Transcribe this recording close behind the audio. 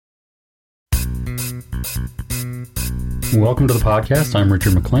Welcome to the podcast. I'm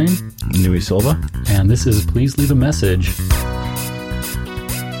Richard McLean. Nui Silva. And this is Please Leave a Message.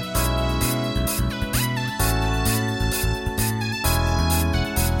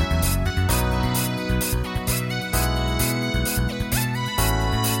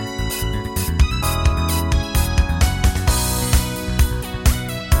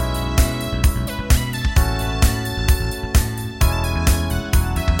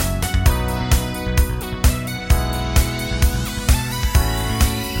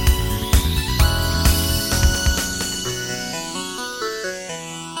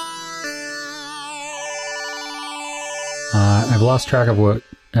 I've lost track of what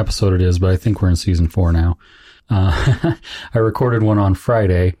episode it is, but I think we're in season 4 now. I recorded one on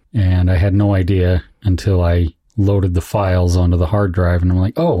Friday, and I had no idea until I loaded the files onto the hard drive, and I'm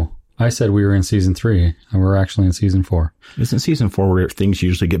like, oh, I said we were in season 3, and we're actually in season 4. Isn't season 4 where things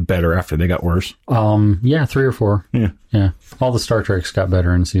usually get better after they got worse? Yeah, 3 or 4. Yeah. All the Star Treks got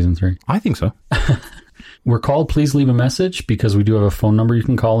better in season 3. I think so. We're called Please Leave a Message because we do have a phone number you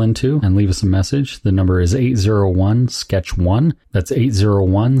can call into and leave us a message. The number is 801-SKETCH1. That's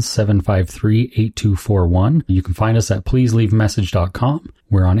 801-753-8241. You can find us at pleaseleavemessage.com.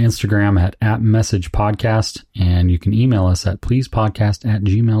 We're on Instagram at @messagepodcast, and you can email us at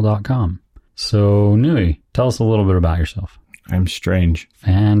pleasepodcast@gmail.com. So, Nui, tell us a little bit about yourself. I'm strange.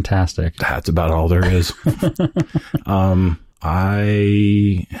 Fantastic. That's about all there is.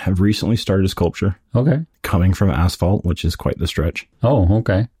 I have recently started sculpture. Okay. Coming from asphalt, which is quite the stretch. Oh,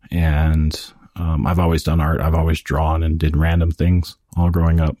 okay. And I've always done art. I've always drawn and did random things all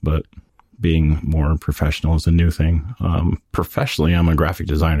growing up, but being more professional is a new thing. Professionally, I'm a graphic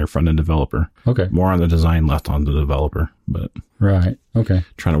designer, front-end developer. Okay. More on the design, less on the developer, but right. Okay.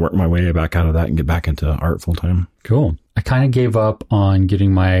 Trying to work my way back out of that and get back into art full-time. Cool. I kind of gave up on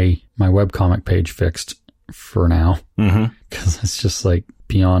getting my webcomic page fixed for now, because it's just like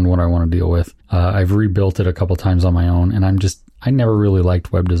beyond what I want to deal with. I've rebuilt it a couple times on my own, and I never really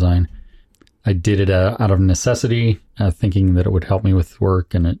liked web design. I did it out of necessity, thinking that it would help me with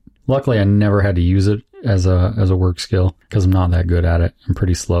work, and luckily I never had to use it as a work skill because I'm not that good at it. I'm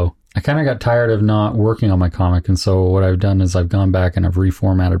pretty slow. I kind of got tired of not working on my comic, and so what I've done is I've gone back and I've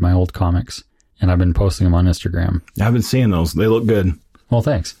reformatted my old comics, and I've been posting them on Instagram. I've been seeing those. They look good. Well,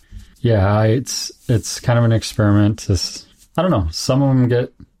 thanks. Yeah, it's kind of an experiment. I don't know. Some of them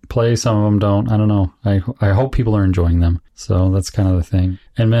get play, some of them don't. I don't know. I hope people are enjoying them. So that's kind of the thing.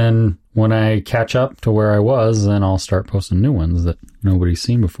 And then when I catch up to where I was, then I'll start posting new ones that nobody's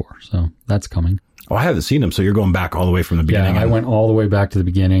seen before. So that's coming. Oh, I haven't seen them. So you're going back all the way from the beginning. Yeah, I went all the way back to the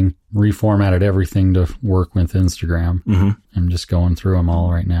beginning, reformatted everything to work with Instagram. I'm just going through them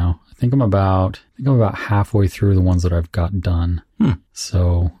all right now. I think I'm about halfway through the ones that I've got done.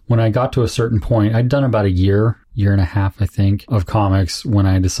 So when I got to a certain point, I'd done about a year and a half, I think, of comics when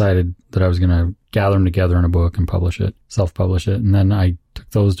I decided that I was going to gather them together in a book and self-publish it. And then I took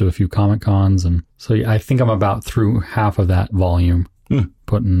those to a few Comic Cons. And so I think I'm about through half of that volume,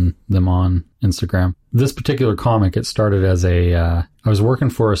 putting them on Instagram. This particular comic, it started as I was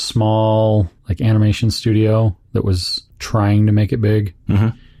working for a small animation studio that was trying to make it big.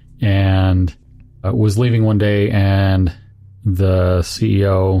 And was leaving one day, and the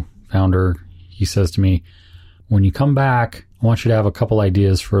CEO, founder, he says to me, when you come back, I want you to have a couple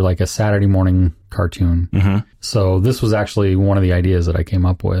ideas for a Saturday morning cartoon. So this was actually one of the ideas that I came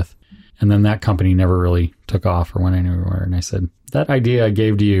up with. And then that company never really took off or went anywhere. And I said, that idea I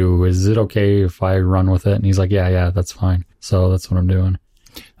gave to you, is it okay if I run with it? And he's like, yeah, that's fine. So that's what I'm doing.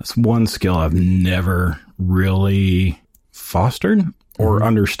 That's one skill I've never really fostered or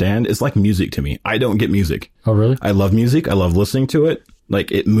understand. It's like music to me. I don't get music. Oh, really? I love music. I love listening to it.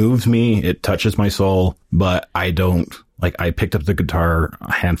 It moves me. It touches my soul, but I don't. I picked up the guitar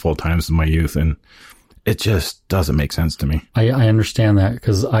a handful of times in my youth, and it just doesn't make sense to me. I understand that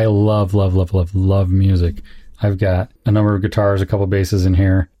because I love music. I've got a number of guitars, a couple basses in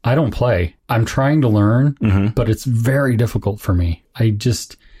here. I don't play. I'm trying to learn, but it's very difficult for me.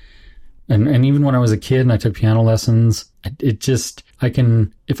 And even when I was a kid and I took piano lessons,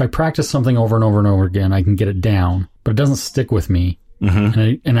 if I practice something over and over and over again, I can get it down, but it doesn't stick with me.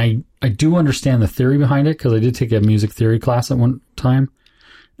 And I do understand the theory behind it because I did take a music theory class at one time.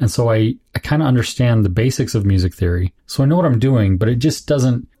 And so I kind of understand the basics of music theory. So I know what I'm doing, but it just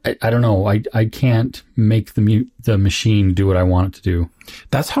doesn't, I don't know. I can't make the machine do what I want it to do.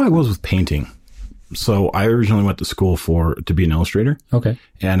 That's how I was with painting. So I originally went to school to be an illustrator. Okay.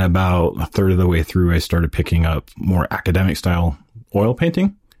 And about a third of the way through, I started picking up more academic style oil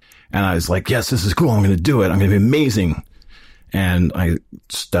painting. And I was like, yes, this is cool. I'm going to do it. I'm going to be amazing. And I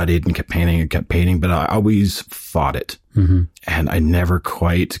studied and kept painting, but I always fought it. Mm-hmm. And I never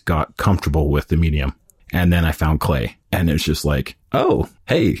quite got comfortable with the medium. And then I found clay, and it's just like, oh,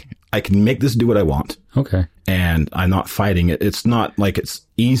 hey, I can make this do what I want. Okay. And I'm not fighting it. It's not like it's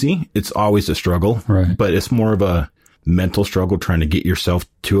easy. It's always a struggle, right? But it's more of a mental struggle trying to get yourself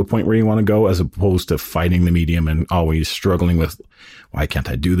to a point where you want to go, as opposed to fighting the medium and always struggling with, why can't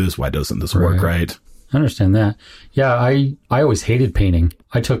I do this? Why doesn't this work right? I understand that. Yeah, I always hated painting.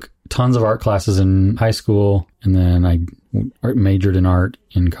 I took tons of art classes in high school, and then I majored in art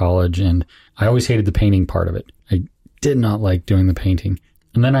in college, and I always hated the painting part of it. I did not like doing the painting.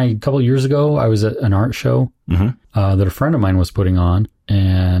 And then a couple of years ago, I was at an art show that a friend of mine was putting on,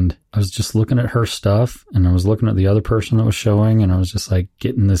 and I was just looking at her stuff, and I was looking at the other person that was showing, and I was just like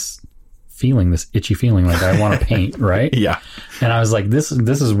getting this feeling, this itchy feeling, like I want to paint, right? Yeah. And I was like, this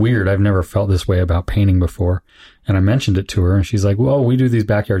is weird. I've never felt this way about painting before. And I mentioned it to her, and she's like, well, we do these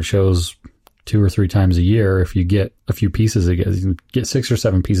backyard shows 2 or 3 times a year. If you get a few pieces together, you get 6 or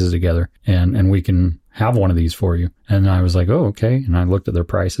 7 pieces together, and we can have one of these for you. And I was like, oh, okay. And I looked at their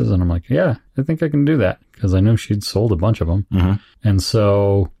prices, and I'm like, yeah, I think I can do that, because I knew she'd sold a bunch of them. Mm-hmm. And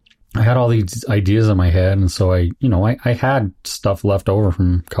so I had all these ideas in my head. And so I had stuff left over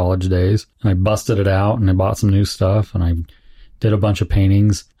from college days, and I busted it out, and I bought some new stuff, and I did a bunch of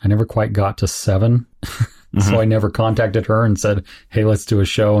paintings. I never quite got to 7. So I never contacted her and said, hey, let's do a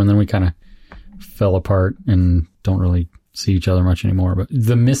show. And then we kind of fell apart and don't really see each other much anymore. But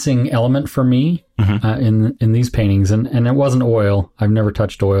the missing element for me in these paintings, and it wasn't oil. I've never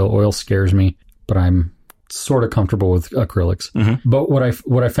touched oil. Oil scares me, but I'm sort of comfortable with acrylics. Mm-hmm. But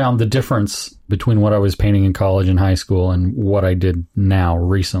what I found, the difference between what I was painting in college and high school and what I did now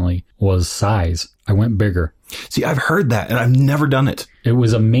recently, was size. I went bigger. See, I've heard that, and I've never done it. It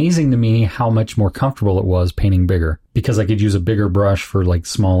was amazing to me how much more comfortable it was painting bigger, because I could use a bigger brush for like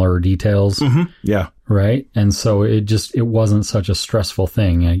smaller details. Mm-hmm. Yeah. Right. And so it wasn't such a stressful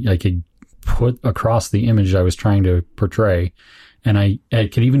thing. I could put across the image I was trying to portray, and I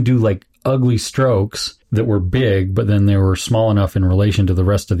could even do like ugly strokes that were big, but then they were small enough in relation to the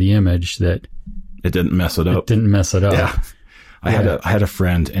rest of the image that it didn't mess it up. Yeah. I had a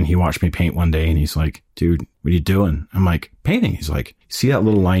friend, and he watched me paint one day, and he's like, dude, what are you doing? I'm like, painting. He's like, see that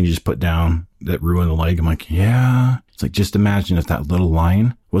little line you just put down that ruined the leg? I'm like, yeah. It's like, just imagine if that little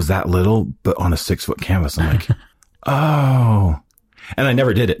line was that little, but on a 6-foot canvas. I'm like, oh. And I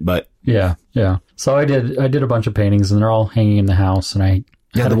never did it, but. Yeah. So I did a bunch of paintings, and they're all hanging in the house, and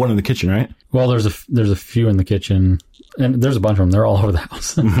the one in the kitchen, right? Well, there's a few in the kitchen, and there's a bunch of them. They're all over the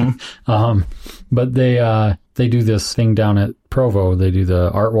house. Mm-hmm. But they do this thing down at Provo. They do the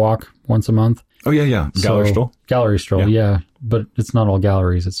art walk once a month. Oh, yeah. Gallery stroll. Yeah. But it's not all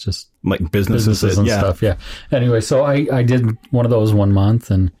galleries. It's just like businesses and stuff. Yeah. Anyway, so I did one of those one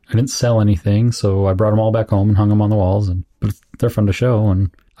month, and I didn't sell anything. So I brought them all back home and hung them on the walls, but they're fun to show.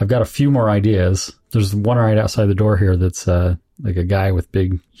 And I've got a few more ideas. There's one right outside the door here that's, like a guy with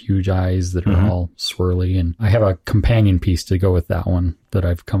big, huge eyes that are all swirly. And I have a companion piece to go with that one that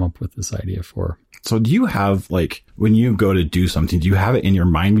I've come up with this idea for. So do you have, like, when you go to do something, do you have it in your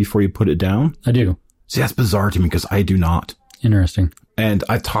mind before you put it down? I do. See, that's bizarre to me, because I do not. Interesting. And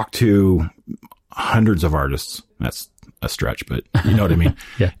I've talked to hundreds of artists. That's a stretch, but you know what I mean?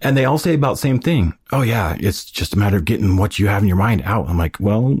 Yeah. And they all say about the same thing. Oh, yeah, it's just a matter of getting what you have in your mind out. I'm like,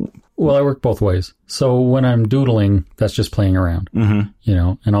 well, I work both ways. So when I'm doodling, that's just playing around,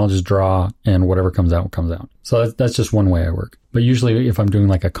 and I'll just draw, and whatever comes out, comes out. So that's just one way I work. But usually if I'm doing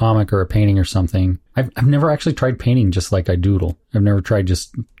like a comic or a painting or something, I've never actually tried painting just like I doodle. I've never tried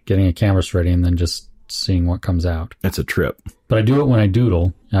just getting a canvas ready and then just seeing what comes out. It's a trip. But I do it when I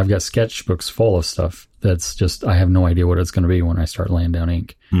doodle. I've got sketchbooks full of stuff that's just, I have no idea what it's going to be when I start laying down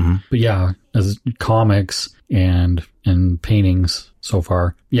ink. Mm-hmm. But yeah, as comics and paintings so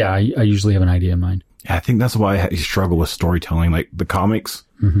far, I usually have an idea in mind. Yeah, I think that's why I struggle with storytelling. Like the comics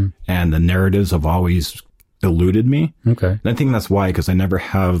and the narratives have always eluded me. Okay. And I think that's why, because I never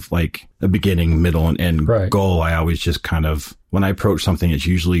have like a beginning, middle, and end goal. I always just kind of, when I approach something, it's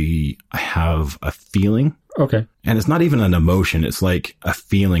usually I have a feeling. Okay. And it's not even an emotion. It's like a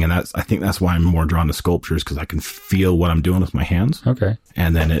feeling. And I think that's why I'm more drawn to sculptures, because I can feel what I'm doing with my hands. Okay.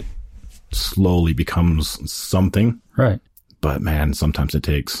 And then it slowly becomes something. Right. But man, sometimes it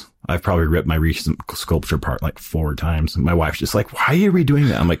takes, I've probably ripped my recent sculpture apart like 4 times. And my wife's just like, why are you redoing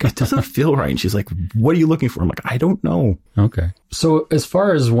that? I'm like, it doesn't feel right. And she's like, what are you looking for? I'm like, I don't know. Okay. So as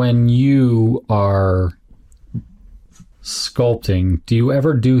far as when you are sculpting, do you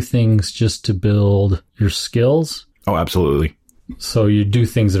ever do things just to build your skills? Oh, absolutely. So you do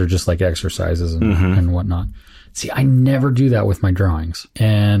things that are just like exercises and whatnot. See, I never do that with my drawings.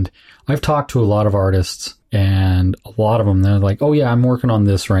 And I've talked to a lot of artists, and a lot of them, they're like, oh yeah, I'm working on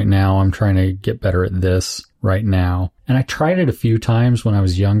this right now. I'm trying to get better at this right now. And I tried it a few times when I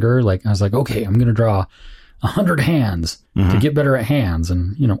was younger. Like, I was like, okay, I'm going to draw 100 hands to get better at hands.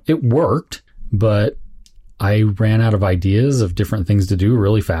 And, you know, it worked, but I ran out of ideas of different things to do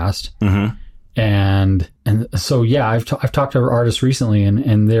really fast. And so, yeah, I've talked to artists recently,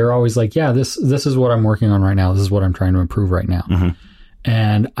 and they're always like, yeah, this is what I'm working on right now. This is what I'm trying to improve right now.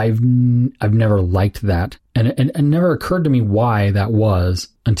 And I've never liked that. And it never occurred to me why that was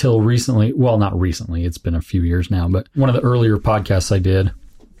until recently. Well, not recently. It's been a few years now, but one of the earlier podcasts I did,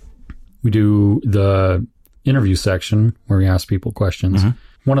 we do the interview section where we ask people questions.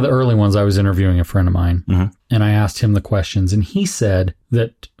 One of the early ones, I was interviewing a friend of mine, and I asked him the questions, and he said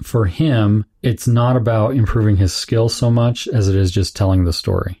that for him, it's not about improving his skill so much as it is just telling the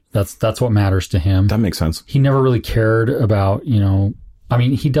story. That's what matters to him. That makes sense. He never really cared about, you know, I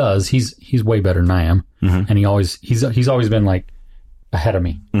mean, he does. He's way better than I am, and he's always been like ahead of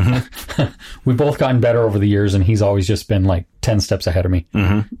me. We've both gotten better over the years, and he's always just been like 10 steps ahead of me.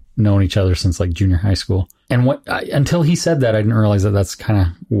 Known each other since like junior high school. And until he said that, I didn't realize that that's kind of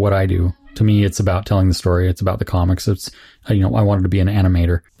what I do. To me, it's about telling the story. It's about the comics. It's, you know, I wanted to be an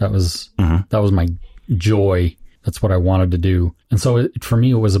animator. That was my joy. That's what I wanted to do. And so for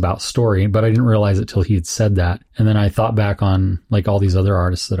me, it was about story, but I didn't realize it till he had said that. And then I thought back on like all these other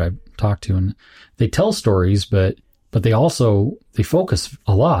artists that I've talked to, and they tell stories, but they focus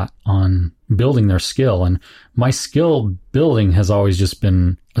a lot on building their skill. And my skill building has always just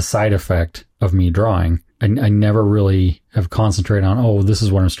been a side effect of me drawing. I never really have concentrated on, oh, this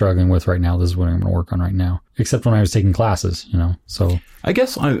is what I'm struggling with right now. This is what I'm going to work on right now. Except when I was taking classes, you know, so. I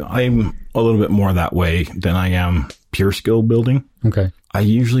guess I'm a little bit more that way than I am pure skill building. Okay. I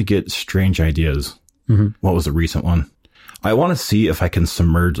usually get strange ideas. What was the recent one? I want to see if I can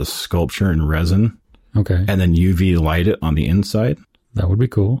submerge a sculpture in resin. Okay. And then UV light it on the inside. That would be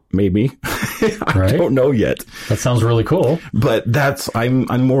cool. Maybe. I don't know yet. That sounds really cool. But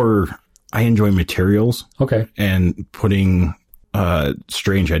I enjoy materials. Okay. And putting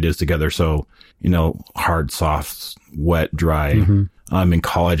strange ideas together. So, you know, hard, soft, wet, dry. In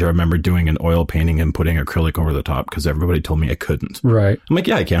college, I remember doing an oil painting and putting acrylic over the top because everybody told me I couldn't. Right. I'm like,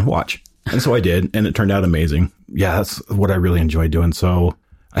 yeah, I can. Watch. And so I did. And it turned out amazing. Yeah, that's what I really enjoy doing. So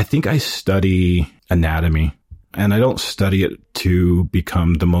I think I study anatomy. And I don't study it to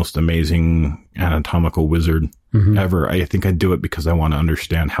become the most amazing anatomical wizard ever. I think I do it because I want to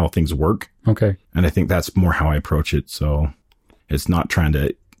understand how things work. Okay. And I think that's more how I approach it. So it's not trying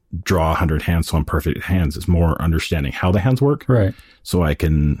to draw 100 hands so I'm perfect at hands. It's more understanding how the hands work. Right. So I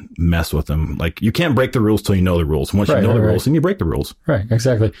can mess with them. Like, you can't break the rules till you know the rules. Once you know the rules, then you break the rules. Right.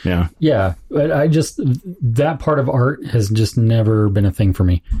 Exactly. Yeah. Yeah. But that part of art has just never been a thing for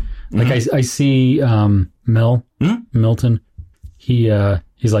me. Like I see, Milton,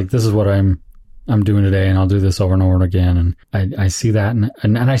 he's like, this is what I'm doing today, and I'll do this over and over again. And I see that.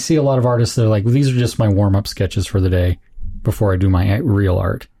 And I see a lot of artists that are like, well, these are just my warm up sketches for the day before I do my real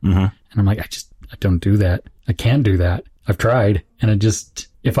art. And I'm like, I don't do that. I can't do that. I've tried. And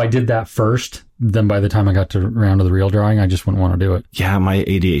if I did that first, then by the time I got around to the real drawing, I just wouldn't want to do it. Yeah. My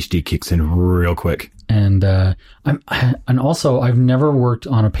ADHD kicks in real quick. And also I've never worked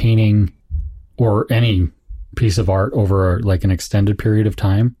on a painting or any piece of art over like an extended period of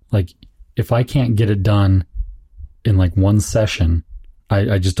time. Like, if I can't get it done in like one session,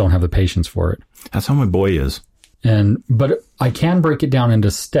 I just don't have the patience for it. That's how my boy is. But I can break it down into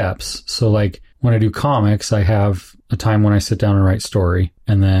steps. So like when I do comics, I have a time when I sit down and write story.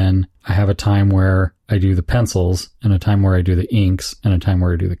 And then I have a time where I do the pencils, and a time where I do the inks, and a time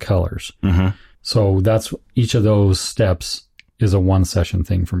where I do the colors. So that's each of those steps is a one session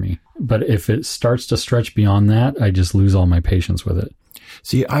thing for me. But if it starts to stretch beyond that, I just lose all my patience with it.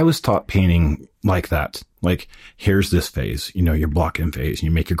 See, I was taught painting like that. Like, here's this phase, you know, your block in phase, and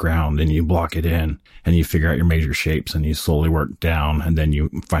you make your ground and you block it in and you figure out your major shapes and you slowly work down, and then you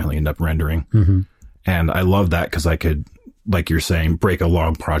finally end up rendering. And I love that because I could, like you're saying, break a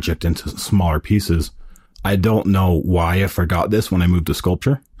long project into smaller pieces. I don't know why I forgot this when I moved to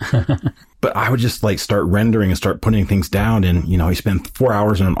sculpture, but I would just like start rendering and start putting things down. And, you know, I spend 4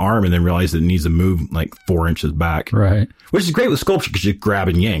 hours on an arm and then realize that it needs to move like 4 inches back. Right. Which is great with sculpture because you grab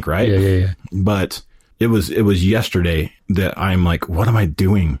and yank, right? Yeah. But it was yesterday that I'm like, what am I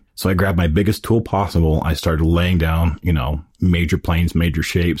doing? So I grabbed my biggest tool possible. I started laying down, you know, major planes, major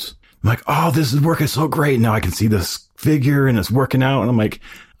shapes. I'm like, oh, this is working so great. Now I can see this figure and it's working out. And I'm like,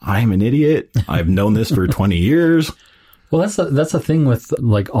 I'm an idiot. I've known this for 20 years. Well, that's the thing with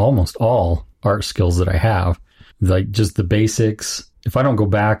like almost all art skills that I have. like just the basics. If I don't go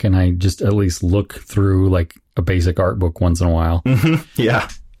back and I just at least look through like a basic art book once in a while, yeah,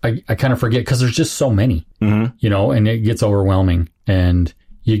 I kind of forget because there's just so many, you know, and it gets overwhelming, and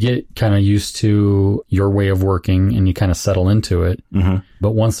you get kind of used to your way of working and you kind of settle into it.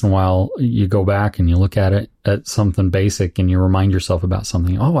 But once in a while you go back and you look at it at something basic and you remind yourself about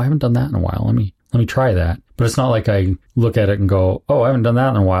something. Oh, I haven't done that in a while. Let me try that. But it's not like I look at it and go, oh, I haven't done that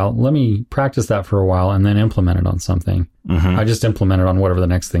in a while. Let me practice that for a while and then implement it on something. I just implement it on whatever the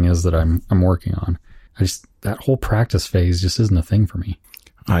next thing is that I'm working on. That whole practice phase just isn't a thing for me.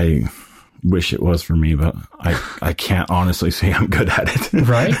 I wish it was for me, but I can't honestly say I'm good at it.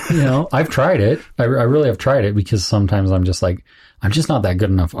 Right? You know, I've tried it. I really have tried it because sometimes I'm just like, I'm just not that good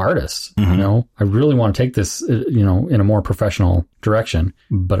enough artist. You know, I really want to take this, you know, in a more professional direction,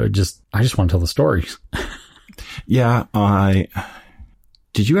 but I just want to tell the stories. Yeah.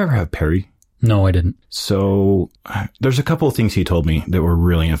 Did you ever have Perry? No, I didn't. So there's a couple of things he told me that were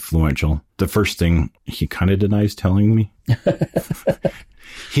really influential. The first thing he kind of denies telling me.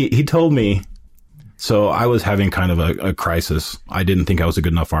 He told me, so I was having kind of a crisis. I didn't think I was a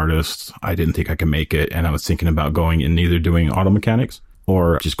good enough artist. I didn't think I could make it. And I was thinking about going and either doing auto mechanics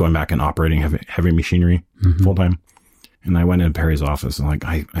or just going back and operating heavy machinery full time. And I went in Perry's office and like,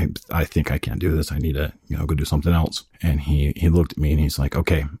 I think I can't do this. I need to, you know, go do something else. And he looked at me and he's like,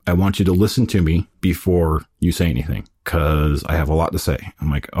 okay, I want you to listen to me before you say anything because I have a lot to say.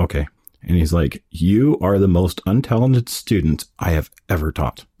 I'm like, okay. And he's like, you are the most untalented student I have ever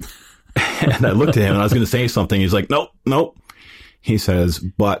taught. And I looked at him and I was going to say something. He's like, nope. He says,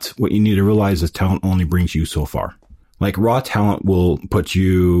 but what you need to realize is talent only brings you so far. Like raw talent will put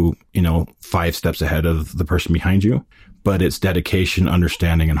you, you know, 5 steps ahead of the person behind you, but it's dedication,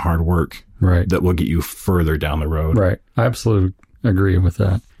 understanding, and hard work that will get you further down the road. Right. I absolutely agree with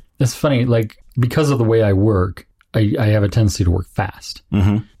that. It's funny, like because of the way I work, I have a tendency to work fast.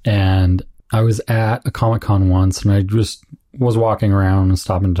 And I was at a Comic-Con once and I just was walking around and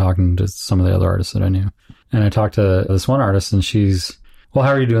stopping and talking to some of the other artists that I knew. And I talked to this one artist and she's, well,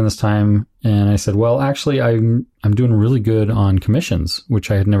 how are you doing this time? And I said, well, actually, I'm doing really good on commissions,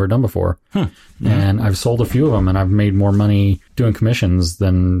 which I had never done before. And I've sold a few of them and I've made more money doing commissions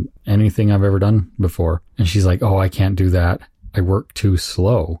than anything I've ever done before. And she's like, oh, I can't do that. I work too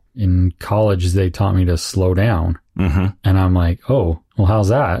slow. In college, they taught me to slow down. And I'm like, oh, well, how's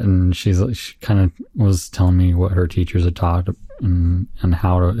that? And she kind of was telling me what her teachers had taught and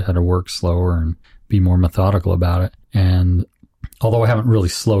how to work slower and be more methodical about it. And although I haven't really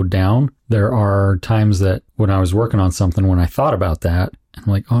slowed down, there are times that when I was working on something, when I thought about that,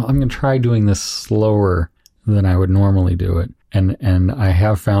 I'm like, oh, I'm going to try doing this slower than I would normally do it. And I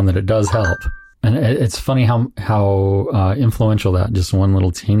have found that it does help. And it's funny how influential that just one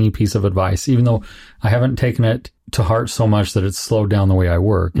little teeny piece of advice, even though I haven't taken it to heart so much that it's slowed down the way I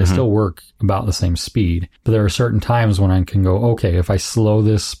work. I still work about the same speed. But there are certain times when I can go, okay, if I slow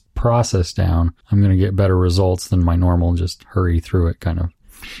this process down, I'm going to get better results than my normal just hurry through it kind of.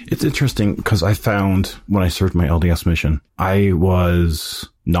 It's interesting because I found when I served my LDS mission, I was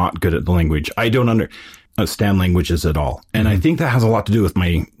not good at the language. I don't understand languages at all. And I think that has a lot to do with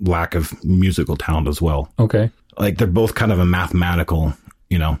my lack of musical talent as well. Okay. Like they're both kind of a mathematical,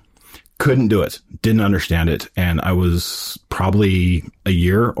 you know, couldn't do it, didn't understand it. And I was probably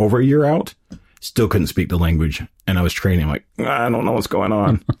over a year out, still couldn't speak the language. And I was training, like, I don't know what's going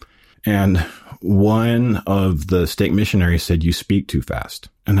on. And one of the stake missionaries said, you speak too fast.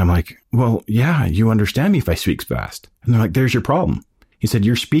 And I'm like, well, yeah, you understand me if I speak fast. And they're like, there's your problem. He said,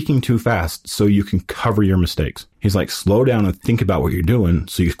 you're speaking too fast so you can cover your mistakes. He's like, slow down and think about what you're doing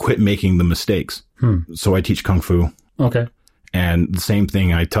so you quit making the mistakes. So I teach Kung Fu. Okay. And the same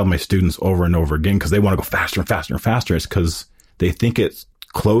thing I tell my students over and over again because they want to go faster and faster and faster. It's because they think it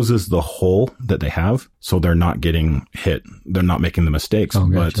closes the hole that they have. So they're not getting hit. They're not making the mistakes. Oh,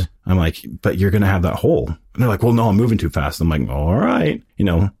 gotcha. But I'm like, but you're going to have that hole. And they're like, well, no, I'm moving too fast. I'm like, all right. You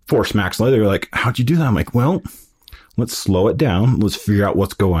know, 4 smacks later, they're like, how'd you do that? I'm like, well, let's slow it down. Let's figure out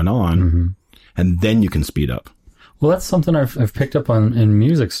what's going on. And then you can speed up. Well, that's something I've picked up on in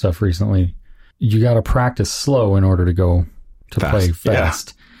music stuff recently. You got to practice slow in order to go to play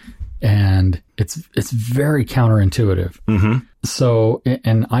fast. Yeah. And it's very counterintuitive. So,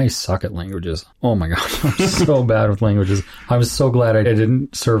 and I suck at languages. Oh my gosh, I'm so bad with languages. I was so glad I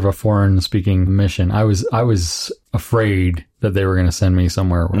didn't serve a foreign speaking mission. I was afraid that they were going to send me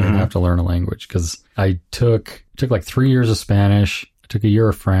somewhere where I'd have to learn a language because I took like 3 years of Spanish. I took a year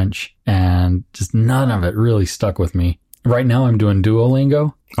of French and just none of it really stuck with me. Right now I'm doing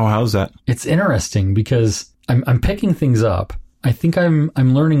Duolingo. Oh, how's that? It's interesting because I'm picking things up. I think I'm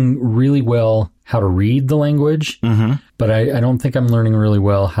learning really well how to read the language, but I don't think I'm learning really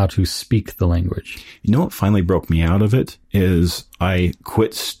well how to speak the language. You know what finally broke me out of it is I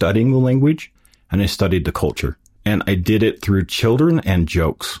quit studying the language and I studied the culture. And I did it through children and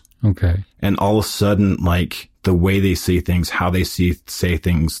jokes. Okay. And all of a sudden, like the way they see things, how they say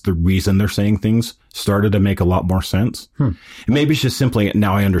things, the reason they're saying things started to make a lot more sense. And maybe it's just simply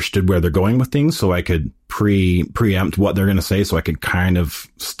now I understood where they're going with things, so I could preempt what they're going to say, so I could kind of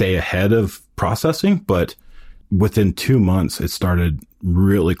stay ahead of processing. But within 2 months, it started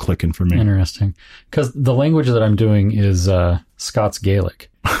really clicking for me. Interesting. Because the language that I'm doing is Scots Gaelic.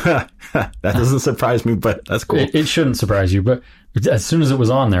 That doesn't surprise me, but that's cool. It shouldn't surprise you, but as soon as it was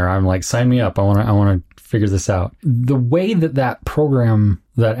on there, I'm like, sign me up. I want to figure this out. The way that program,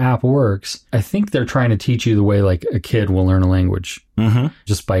 that app works, I think they're trying to teach you the way like a kid will learn a language,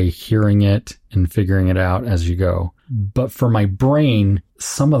 just by hearing it and figuring it out as you go. But for my brain,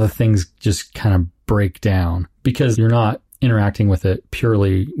 some of the things just kind of break down because you're not interacting with it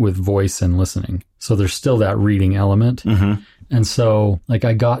purely with voice and listening. So there's still that reading element. And so, like,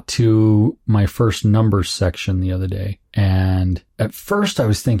 I got to my first numbers section the other day, and at first I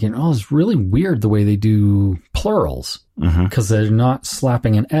was thinking, oh, it's really weird the way they do plurals, because they're not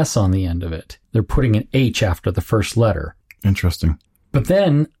slapping an S on the end of it. They're putting an H after the first letter. Interesting. But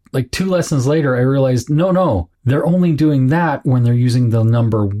then, like 2 lessons later, I realized, no, they're only doing that when they're using the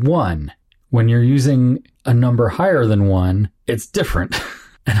number 1. When you're using a number higher than 1, it's different.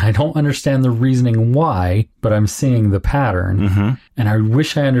 And I don't understand the reasoning why, but I'm seeing the pattern. And I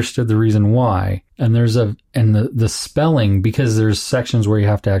wish I understood the reason why. And the spelling, because there's sections where you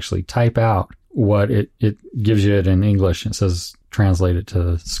have to actually type out what it gives you it in English. It says translate it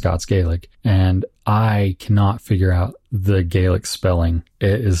to Scots Gaelic. And I cannot figure out the Gaelic spelling.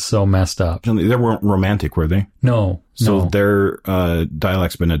 It is so messed up. They weren't romantic, were they? No. So their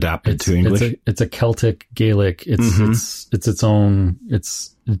dialect's been adapted to English? It's a Celtic Gaelic. It's its own,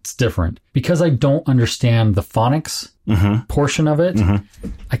 it's different. Because I don't understand the phonics portion of it,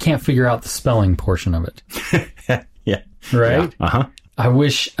 I can't figure out the spelling portion of it. Yeah. Right? Yeah. I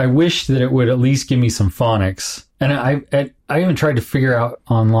wish that it would at least give me some phonics. And I even tried to figure out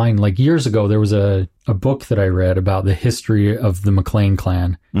online, like years ago, there was a book that I read about the history of the MacLean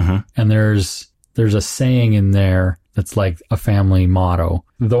clan. And there's a saying in there that's like a family motto.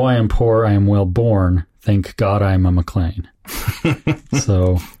 Though I am poor, I am well born. Thank God I am a MacLean.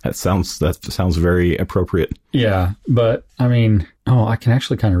 So that sounds very appropriate. Yeah. But I mean, I can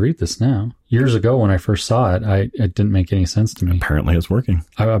actually kind of read this now. Years ago when I first saw it, it didn't make any sense to me. Apparently it's working.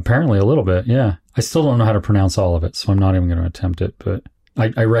 Apparently a little bit. Yeah. I still don't know how to pronounce all of it, so I'm not even going to attempt it, but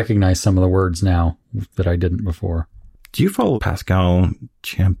I recognize some of the words now that I didn't before. Do you follow Pascal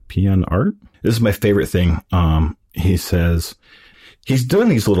Champion-Art? This is my favorite thing. He says he's doing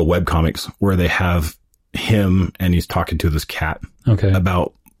these little webcomics where they have him and he's talking to this cat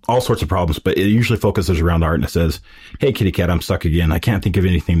about all sorts of problems, but it usually focuses around art, and it says, "Hey, kitty cat, I'm stuck again. I can't think of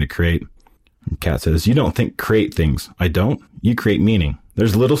anything to create." And cat says, "You don't create things." "I don't. You create meaning.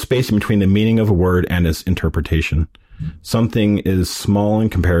 There's little space in between the meaning of a word and its interpretation. Something is small in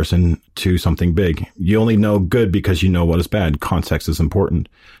comparison to something big. You only know good because you know what is bad. Context is important.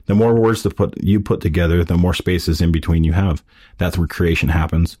 The more words you put together, the more spaces in between you have. That's where creation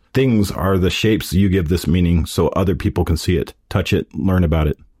happens. Things are the shapes you give this meaning so other people can see it, touch it, learn about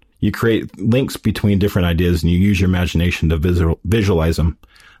it. You create links between different ideas and you use your imagination to visualize them.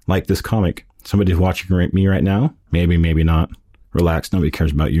 Like this comic. Somebody's watching me right now? Maybe, maybe not. Relax. Nobody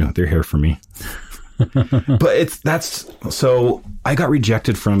cares about you. They're here for me." But so I got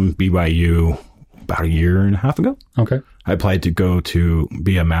rejected from BYU about 1.5 years ago. Okay. I applied to go to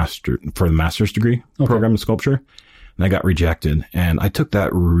be a master's degree program in sculpture, and I got rejected. And I took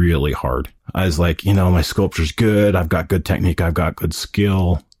that really hard. I was like, my sculpture's good. I've got good technique. I've got good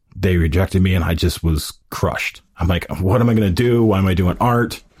skill. They rejected me and I just was crushed. I'm like, what am I going to do? Why am I doing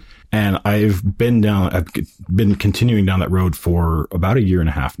art? And I've been continuing down that road for about 1.5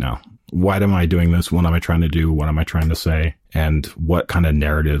 years now. Why am I doing this? What am I trying to do? What am I trying to say? And what kind of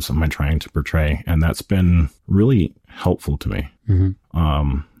narratives am I trying to portray? And that's been really helpful to me.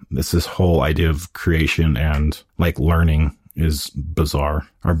 This whole idea of creation and like learning is bizarre.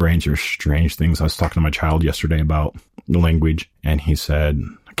 Our brains are strange things. I was talking to my child yesterday about the language, and he said,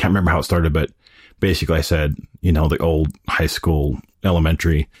 I can't remember how it started, but basically I said, the old high school,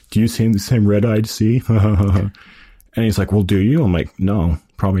 elementary, "Do you see the same red-eyed sea?" And he's like, "Well, do you?" I'm like, "No,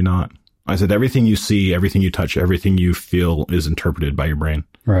 probably not." I said, everything you see, everything you touch, everything you feel is interpreted by your brain.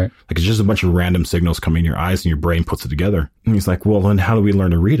 Right. Like, it's just a bunch of random signals coming in your eyes and your brain puts it together. And he's like, well, then how do we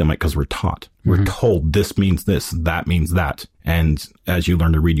learn to read? I'm like, because we're taught. We're told this means this, that means that. And as you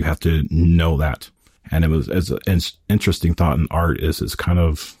learn to read, you have to know that. And it was as an interesting thought in art is kind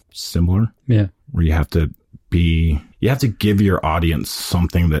of similar. Yeah. Where you have to give your audience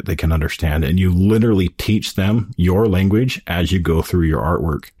something that they can understand, and you literally teach them your language as you go through your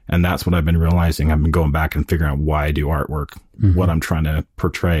artwork. And that's what I've been realizing. I've been going back and figuring out why I do artwork, what I'm trying to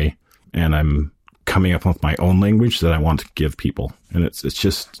portray, and I'm coming up with my own language that I want to give people. And it's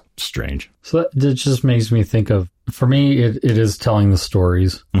just strange. So that just makes me think of, for me, it is telling the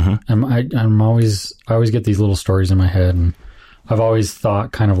stories. I always get these little stories in my head, and I've always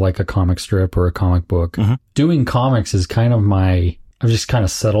thought kind of like a comic strip or a comic book. Doing comics is kind of I've just kind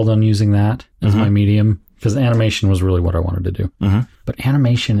of settled on using that as my medium, because animation was really what I wanted to do. But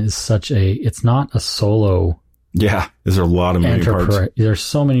animation is it's not a solo. Yeah, there's a lot of moving parts. There's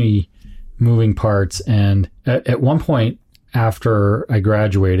so many moving parts. And at one point after I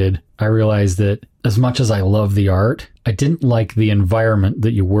graduated, I realized that as much as I love the art, I didn't like the environment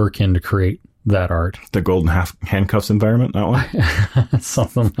that you work in to create that art. The golden handcuffs environment, that one?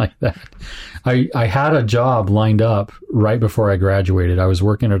 Something like that. I had a job lined up right before I graduated. I was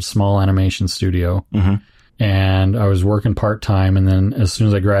working at a small animation studio, and I was working part-time, and then as soon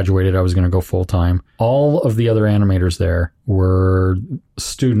as I graduated, I was going to go full-time. All of the other animators there were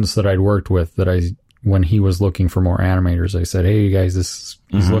students that I'd worked with when he was looking for more animators, I said, hey, you guys,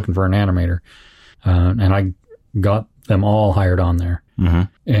 he's looking for an animator. And I got them all hired on there.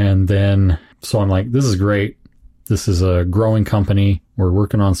 And then, so I'm like, this is great. This is a growing company. We're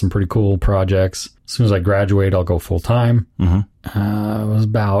working on some pretty cool projects. As soon as I graduate, I'll go full time. It was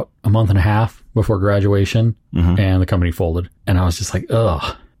about a month and a half before graduation, and the company folded. And I was just like,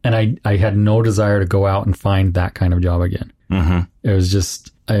 ugh. And I had no desire to go out and find that kind of job again. It was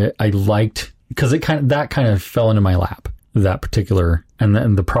just, I liked, because that kind of fell into my lap, that particular,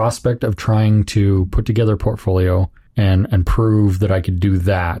 and the prospect of trying to put together a portfolio and prove that I could do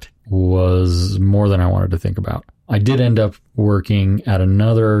that was more than I wanted to think about. I did end up working at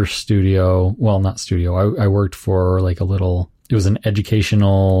another studio. Well, not studio. I worked for it was an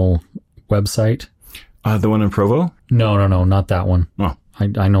educational website. The one in Provo? No, not that one. Oh.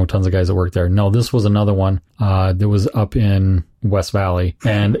 I know tons of guys that work there. No, this was another one that was up in West Valley.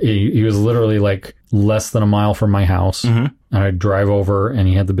 And he was literally like less than a mile from my house. And I'd drive over, and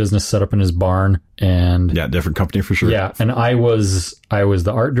he had the business set up in his barn. And yeah, different company for sure. Yeah. And I was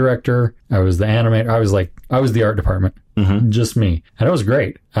the art director. I was the animator. I was the art department. Just me. And it was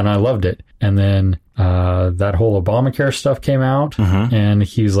great. And I loved it. And then that whole Obamacare stuff came out. And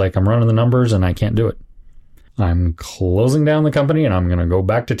he's like, I'm running the numbers and I can't do it. I'm closing down the company and I'm going to go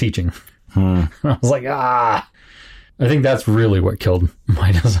back to teaching. I was like, I think that's really what killed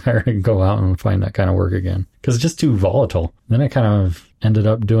my desire to go out and find that kind of work again, because it's just too volatile. Then I kind of ended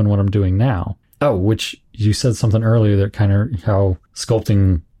up doing what I'm doing now. Oh, which you said something earlier that kind of how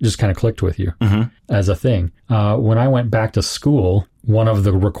sculpting just kind of clicked with you as a thing. When I went back to school, one of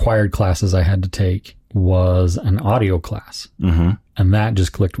the required classes I had to take was an audio class. And that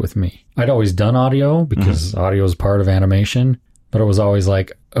just clicked with me. I'd always done audio because audio is part of animation, but it was always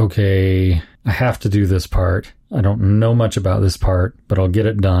like, okay, I have to do this part. I don't know much about this part, but I'll get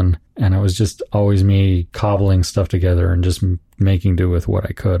it done. And it was just always me cobbling stuff together and just making do with what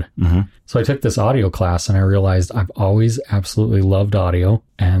I could. So I took this audio class and I realized I've always absolutely loved audio,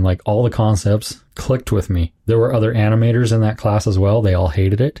 and like all the concepts clicked with me. There were other animators in that class as well. They all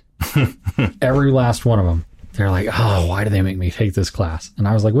hated it. Every last one of them. They're like, oh, why do they make me take this class? And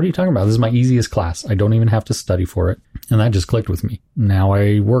I was like, what are you talking about? This is my easiest class. I don't even have to study for it. And that just clicked with me. Now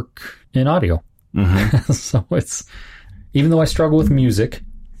I work in audio. So it's, even though I struggle with music,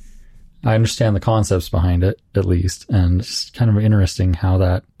 I understand the concepts behind it, at least. And it's kind of interesting how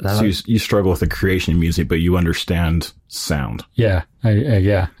that so you struggle with the creation of music, but you understand sound. Yeah,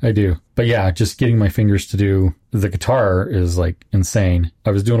 I do. But yeah, just getting my fingers to do the guitar is like insane.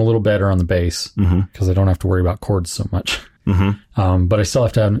 I was doing a little better on the bass because I don't have to worry about chords so much. But I still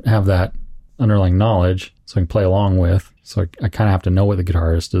have to have that underlying knowledge so I can play along with. So I kind of have to know what the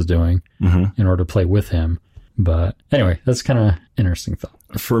guitarist is doing in order to play with him. But anyway, that's kind of interesting thought.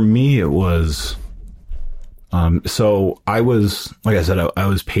 For me, it was, so I was, like I said, I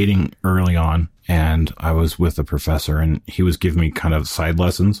was painting early on, and I was with a professor, and he was giving me kind of side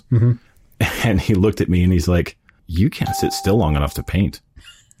lessons. And he looked at me and he's like, you can't sit still long enough to paint.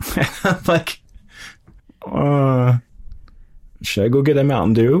 I'm like, should I go get a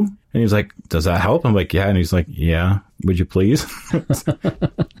Mountain Dew? And he's like, does that help? I'm like, yeah. And he's like, yeah, would you please?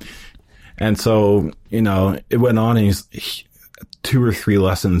 And so, it went on, and first 2 or 3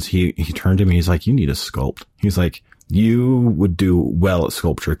 lessons, he turned to me. He's like, you need to sculpt. He's like, you would do well at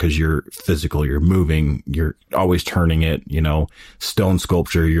sculpture because you're physical, you're moving, you're always turning it, stone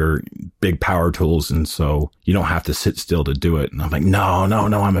sculpture, you're big power tools. And so you don't have to sit still to do it. And I'm like, no,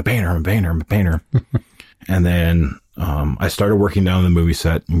 I'm a painter. And then, I started working down the movie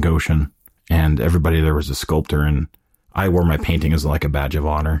set in Goshen, and everybody there was a sculptor, and I wore my painting as like a badge of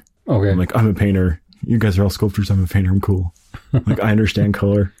honor. Okay. I'm like, I'm a painter. You guys are all sculptors. I'm a painter. I'm cool. Like, I understand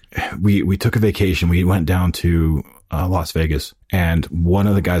color. We took a vacation. We went down to Las Vegas, and one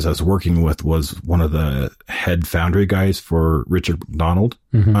of the guys I was working with was one of the head foundry guys for Richard McDonald.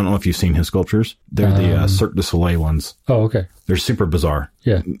 I don't know if you've seen his sculptures. They're the Cirque du Soleil ones. Oh, okay. They're super bizarre.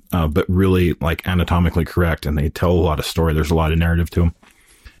 Yeah. But really like anatomically correct, and they tell a lot of story. There's a lot of narrative to them.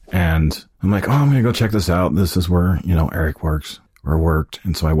 And I'm like, I'm going to go check this out. This is where, Eric works or worked.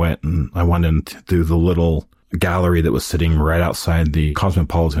 And so I went into the little gallery that was sitting right outside the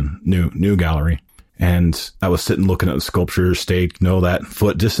Cosmopolitan new gallery. And I was sitting looking at the sculpture, stayed, that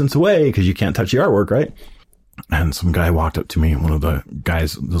foot distance away because you can't touch the artwork, right? And some guy walked up to me, one of the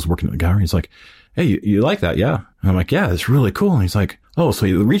guys that was working at the gallery. He's like, hey, you like that? Yeah. And I'm like, yeah, it's really cool. And he's like, oh, so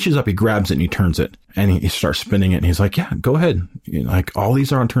he reaches up, he grabs it and he turns it and he starts spinning it. And he's like, yeah, go ahead. Like, all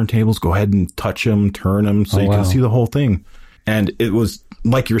these are on turntables. Go ahead and touch them, turn them so you can see the whole thing. And it was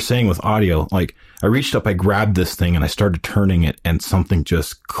like you were saying with audio, like I reached up, I grabbed this thing and I started turning it and something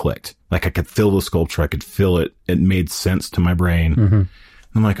just clicked. Like I could feel the sculpture. I could feel it. It made sense to my brain. And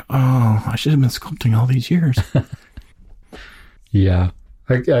I'm like, oh, I should have been sculpting all these years. Yeah.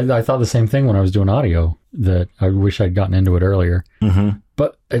 I thought the same thing when I was doing audio, that I wish I'd gotten into it earlier,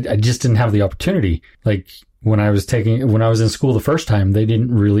 but I just didn't have the opportunity. Like when I was in school the first time, they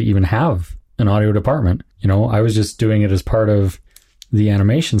didn't really even have an audio department. I was just doing it as part of the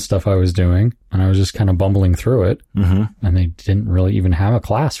animation stuff I was doing, and I was just kind of bumbling through it. And they didn't really even have a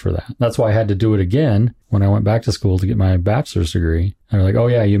class for that. That's why I had to do it again when I went back to school to get my bachelor's degree. And they're like, oh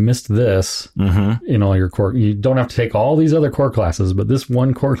yeah, you missed this in all your core. You don't have to take all these other core classes, but this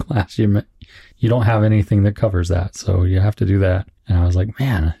one core class, you don't have anything that covers that. So you have to do that. And I was like,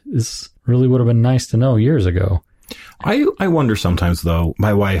 man, this really would have been nice to know years ago. I wonder sometimes though,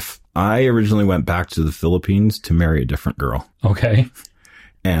 my wife, I originally went back to the Philippines to marry a different girl. Okay.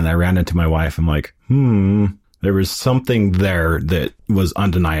 And I ran into my wife. I'm like, there was something there that was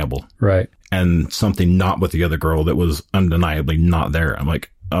undeniable. Right. And something not with the other girl that was undeniably not there. I'm like,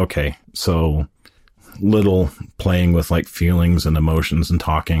 okay, so little playing with like feelings and emotions and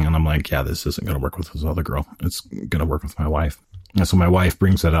talking. And I'm like, yeah, this isn't going to work with this other girl. It's going to work with my wife. And so my wife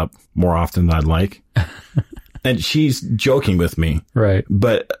brings that up more often than I'd like. And she's joking with me. Right.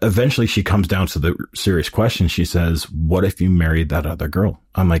 But eventually she comes down to the serious question. She says, what if you married that other girl?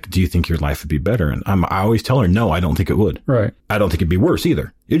 I'm like, do you think your life would be better? And I always tell her, no, I don't think it would. Right. I don't think it'd be worse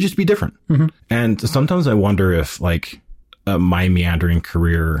either. It'd just be different. And sometimes I wonder if like my meandering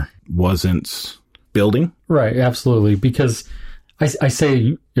career wasn't building. Right. Absolutely. Because I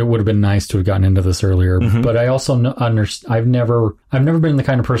say it would have been nice to have gotten into this earlier, but I also understand. I've never been the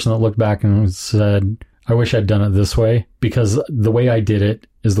kind of person that looked back and said, I wish I'd done it this way, because the way I did it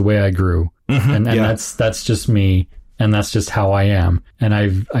is the way I grew. And that's just me. And that's just how I am. And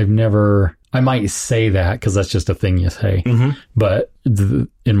I've never, I might say that because that's just a thing you say, but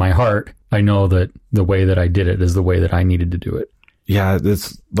in my heart, I know that the way that I did it is the way that I needed to do it. Yeah.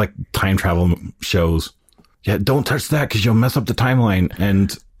 It's like time travel shows. Yeah. Don't touch that because you'll mess up the timeline.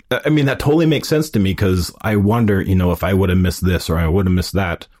 And I mean, that totally makes sense to me, because I wonder, if I would have missed this or I would have missed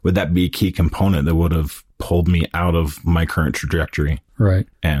that, would that be a key component that would have pulled me out of my current trajectory? Right.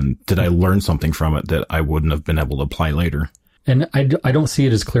 And did I learn something from it that I wouldn't have been able to apply later? And I don't see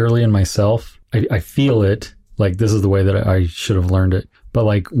it as clearly in myself. I feel it like this is the way that I should have learned it. But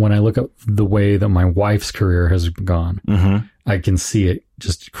like when I look at the way that my wife's career has gone, I can see it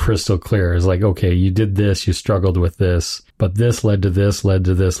just crystal clear. It's like, okay, you did this, you struggled with this, but this led to this, led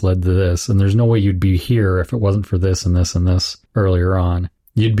to this, led to this. And there's no way you'd be here if it wasn't for this and this and this earlier on.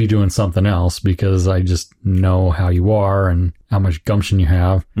 You'd be doing something else, because I just know how you are and how much gumption you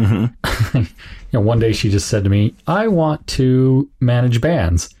have. One day she just said to me, I want to manage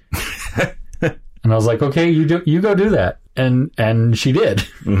bands. And I was like, okay, you go do that. And she did.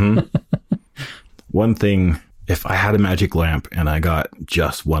 One thing, if I had a magic lamp and I got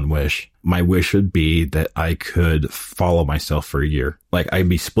just one wish, my wish would be that I could follow myself for a year. Like I'd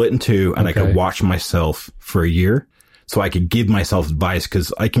be split in two and I could watch myself for a year. So I could give myself advice,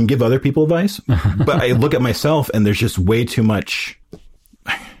 because I can give other people advice, but I look at myself and there's just way too much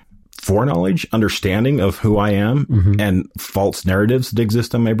foreknowledge, understanding of who I am, and false narratives that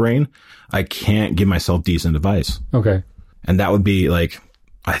exist in my brain. I can't give myself decent advice. Okay. And that would be like,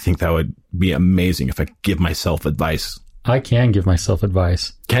 I think that would be amazing if I could give myself advice. I can give myself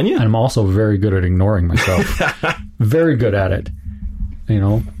advice. Can you? And I'm also very good at ignoring myself. Very good at it. You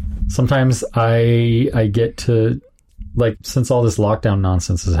know, sometimes I get to, like, since all this lockdown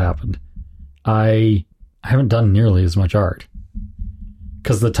nonsense has happened, I haven't done nearly as much art.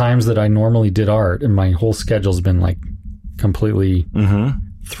 Because the times that I normally did art, and my whole schedule's been, like, completely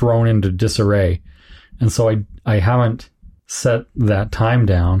thrown into disarray. And so I haven't set that time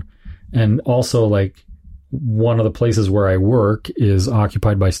down. And also, like, one of the places where I work is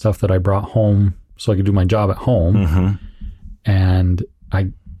occupied by stuff that I brought home so I could do my job at home. And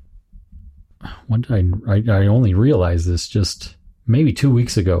I only realized this just maybe 2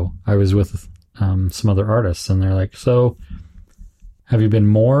 weeks ago. I was with some other artists, and they're like, so have you been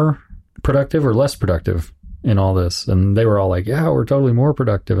more productive or less productive in all this? And they were all like, yeah, we're totally more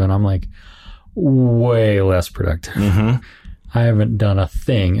productive. And I'm like, way less productive. I haven't done a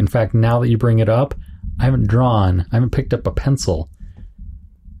thing. In fact, now that you bring it up, I haven't picked up a pencil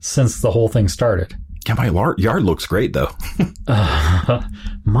since the whole thing started. Yeah, my yard looks great, though.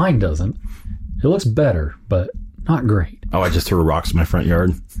 Mine doesn't. It looks better, but not great. Oh, I just threw rocks in my front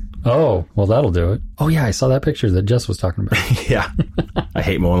yard. Oh, well, that'll do it. Oh, yeah, I saw that picture that Jess was talking about. Yeah. I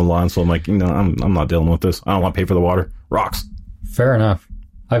hate mowing the lawn, so I'm like, I'm not dealing with this. I don't want to pay for the water. Rocks. Fair enough.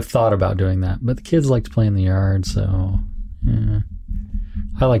 I've thought about doing that, but the kids like to play in the yard, so yeah.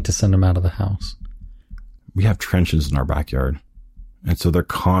 I like to send them out of the house. We have trenches in our backyard, and so they're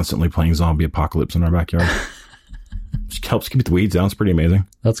constantly playing Zombie Apocalypse in our backyard. Which helps keep the weeds down. It's pretty amazing.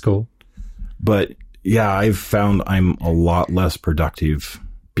 That's cool. But yeah, I've found I'm a lot less productive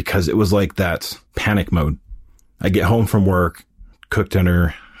because it was like that panic mode. I get home from work, cook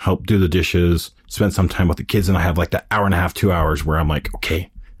dinner, help do the dishes, spend some time with the kids, and I have like that hour and a half, 2 hours where I'm like, okay,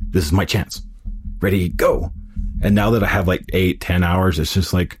 this is my chance. Ready, go. And now that I have like 8-10 hours, it's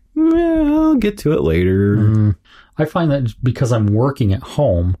just like, I'll get to it later. I find that because I'm working at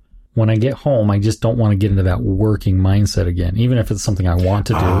home, when I get home, I just don't want to get into that working mindset again, even if it's something I want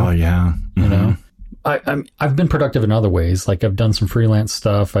to do. Oh, yeah. You know, I've been productive in other ways. Like I've done some freelance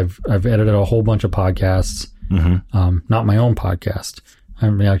stuff. I've edited a whole bunch of podcasts. Not my own podcast.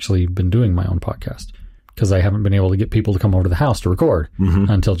 I've actually been doing my own podcast because I haven't been able to get people to come over to the house to record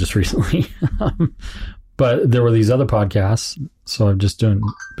until just recently. But there were these other podcasts, so I've just been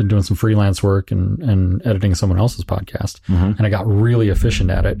doing some freelance work and editing someone else's podcast, and I got really efficient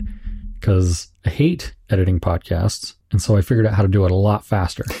at it because I hate editing podcasts, and so I figured out how to do it a lot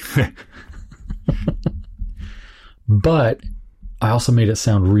faster. But I also made it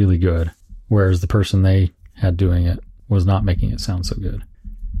sound really good, whereas the person they had doing it was not making it sound so good.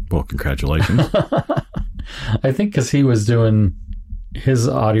 Well, congratulations. I think because he was doing his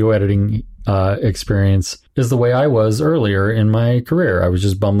audio editing experience is the way I was earlier in my career. I was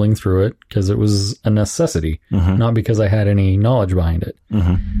just bumbling through it because it was a necessity, not because I had any knowledge behind it.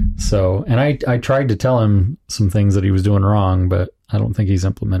 So, and I tried to tell him some things that he was doing wrong, but I don't think he's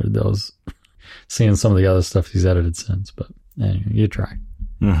implemented those. Seeing some of the other stuff he's edited since, but anyway, you try.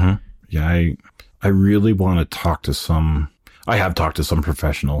 Yeah, I really want to talk to I have talked to some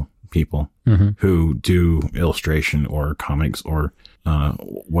professional people who do illustration or comics or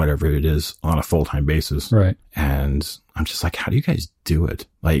whatever it is on a full-time basis. Right. And I'm just like, how do you guys do it?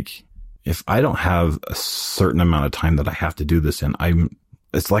 Like, if I don't have a certain amount of time that I have to do this in,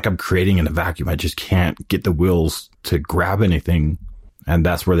 it's like I'm creating in a vacuum. I just can't get the wheels to grab anything. And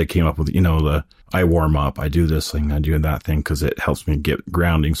that's where they came up with, I warm up, I do this thing, I do that thing because it helps me get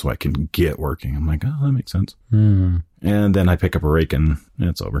grounding so I can get working. I'm like, oh, that makes sense. And then I pick up a rake and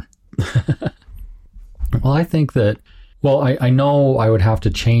it's over. Well, I think that, I know I would have to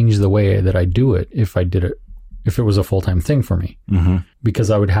change the way that I do it if it was a full-time thing for me,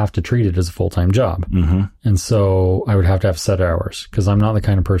 because I would have to treat it as a full-time job. And so I would have to have set hours because I'm not the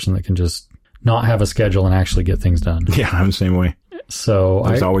kind of person that can just not have a schedule and actually get things done. Yeah, I'm the same way. So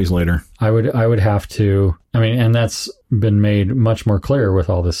there's always later. I would have to, and that's been made much more clear with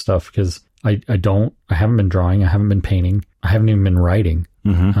all this stuff because I haven't been drawing. I haven't been painting. I haven't even been writing.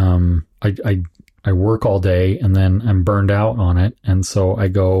 I work all day and then I'm burned out on it. And so I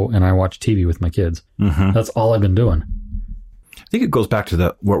go and I watch TV with my kids. That's all I've been doing. I think it goes back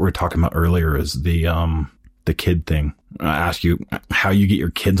to what we were talking about earlier is the kid thing. I ask you how you get your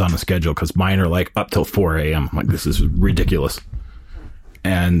kids on a schedule because mine are like up till 4 a.m. I'm like, this is ridiculous.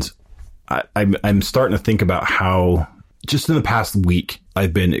 And I'm starting to think about how just in the past week,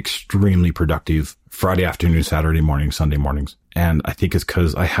 I've been extremely productive Friday afternoon, Saturday morning, Sunday mornings. And I think it's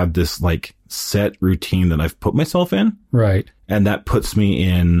because I have this like set routine that I've put myself in. Right. And that puts me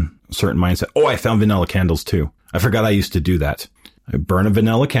in a certain mindset. Oh, I found vanilla candles too. I forgot I used to do that. I burn a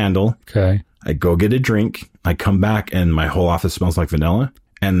vanilla candle. Okay. I go get a drink. I come back and my whole office smells like vanilla.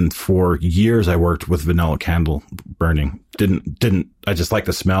 And for years I worked with vanilla candle burning. I just like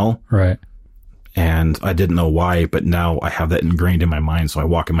the smell. Right. And I didn't know why, but now I have that ingrained in my mind. So I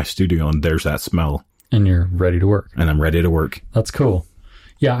walk in my studio and there's that smell. And you're ready to work. And I'm ready to work. That's cool.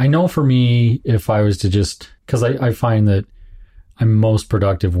 Yeah, I know for me, if I was to just, because I find that I'm most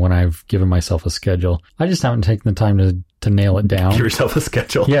productive when I've given myself a schedule. I just haven't taken the time to nail it down. Give yourself a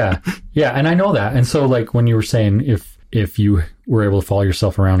schedule. Yeah. Yeah. And I know that. And so like when you were saying, if you were able to follow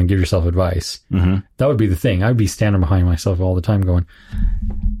yourself around and give yourself advice, that would be the thing. I'd be standing behind myself all the time going,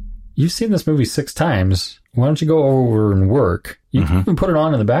 you've seen this movie 6 times. Why don't you go over and work? You can even put it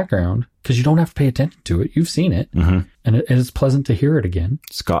on in the background because you don't have to pay attention to it. You've seen it. And it's pleasant to hear it again.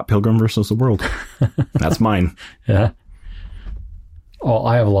 Scott Pilgrim versus the World. That's mine. Yeah. Oh,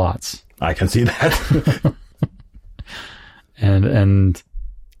 I have lots. I can see that. and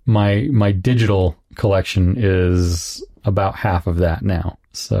my digital collection is about half of that now.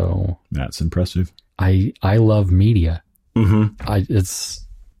 So that's impressive. I love media. It's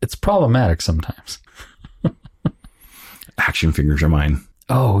problematic sometimes. Action figures are mine.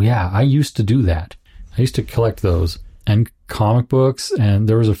 Oh yeah, I used to do that. I used to collect those and comic books, and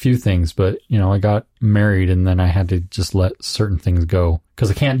there was a few things, but I got married and then I had to just let certain things go because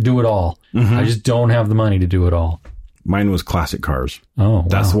I can't do it all. I just don't have the money to do it all. Mine was classic cars. Oh, wow.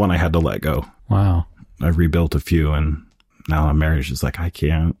 That's the one I had to let go. Wow. I rebuilt a few and now I'm married. It's just like, I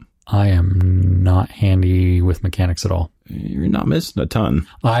can't. I am not handy with mechanics at all. You're not missing a ton.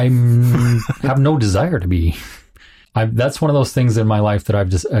 I have no desire to be. That's one of those things in my life that I've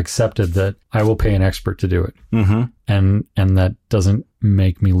just accepted that I will pay an expert to do it. And that doesn't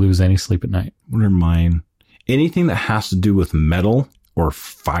make me lose any sleep at night. What are mine? Anything that has to do with metal or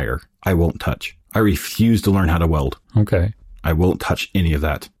fire, I won't touch. I refuse to learn how to weld. Okay. I won't touch any of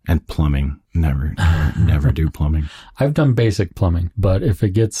that. And plumbing. Never do plumbing. I've done basic plumbing, but if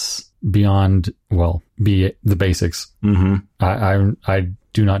it gets beyond, be the basics, I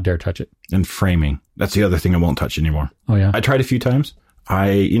do not dare touch it. And framing. That's the other thing I won't touch anymore. Oh, yeah? I tried a few times.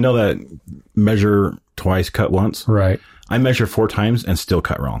 That measure twice, cut once? Right. I measure 4 times and still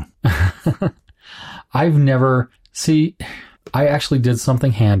cut wrong. I actually did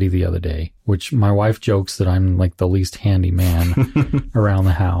something handy the other day, which my wife jokes that I'm like the least handy man around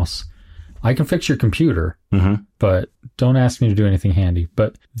the house. I can fix your computer, but don't ask me to do anything handy.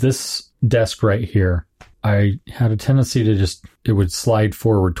 But this desk right here, I had a tendency to it would slide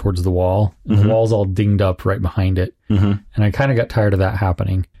forward towards the wall, and the wall's all dinged up right behind it. And I kind of got tired of that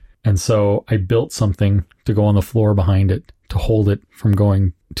happening. And so I built something to go on the floor behind it to hold it from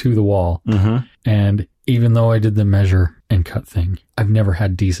going to the wall. And even though I did the measure and cut thing, I've never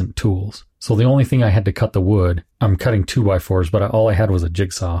had decent tools. So the only thing I had to cut the wood, I'm cutting 2x4s, but all I had was a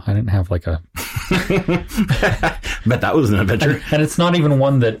jigsaw. I didn't have like a... Bet that was an adventure. And it's not even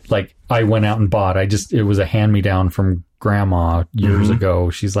one that like I went out and bought. It was a hand-me-down from grandma years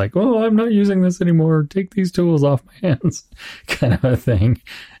ago. She's like, oh, I'm not using this anymore. Take these tools off my hands, kind of a thing.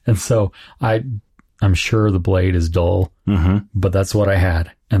 And so I'm sure the blade is dull, but that's what I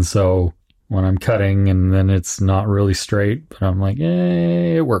had. And so when I'm cutting and then it's not really straight, but I'm like,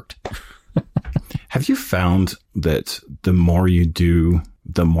 it worked. Have you found that the more you do,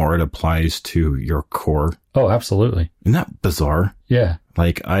 the more it applies to your core? Oh, absolutely. Isn't that bizarre? Yeah.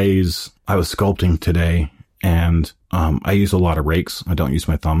 Like I was sculpting today and I use a lot of rakes. I don't use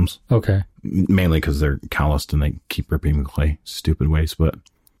my thumbs. Okay. Mainly because they're calloused and they keep ripping the clay stupid ways. But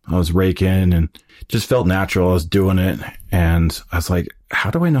I was raking and just felt natural. I was doing it. And I was like, how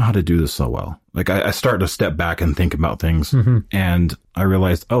do I know how to do this so well? Like I started to step back and think about things. And I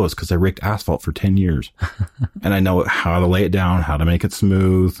realized, it's because I raked asphalt for 10 years. And I know how to lay it down, how to make it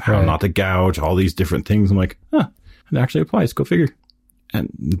smooth, how not to gouge, all these different things. I'm like, it actually applies. Go figure. And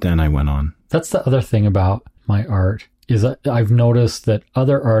then I went on. That's the other thing about my art is that I've noticed that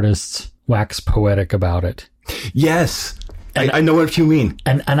other artists wax poetic about it. Yes. I know what you mean.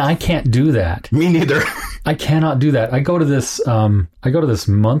 And I can't do that. Me neither. I cannot do that. I go to this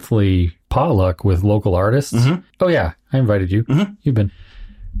monthly potluck with local artists. Oh yeah, I invited you. You've been.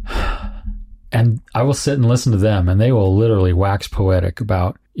 And I will sit and listen to them and they will literally wax poetic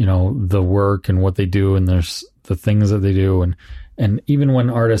about, the work and what they do and there's the things that they do and even when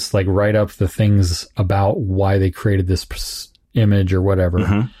artists like write up the things about why they created this image or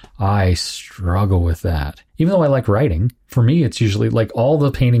whatever, I struggle with that. Even though I like writing, for me, it's usually like all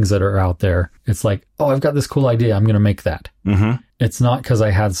the paintings that are out there. It's like, I've got this cool idea. I'm going to make that. it's not because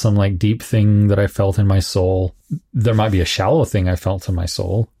I had some like deep thing that I felt in my soul. There might be a shallow thing I felt in my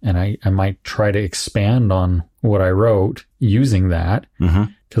soul, and I might try to expand on what I wrote using that.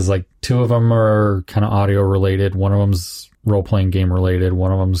 Because like 2 of them are kind of audio related. One of them's role-playing game related.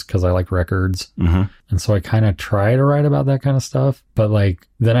 One of them's because I like records. And so I kind of try to write about that kind of stuff. But like,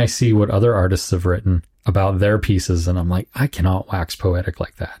 then I see what other artists have written about their pieces, and I'm like, I cannot wax poetic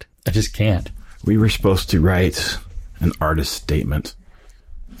like that. I just can't. We were supposed to write an artist statement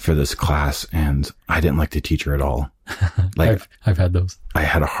for this class, and I didn't like the teacher at all. Like, I've had those. I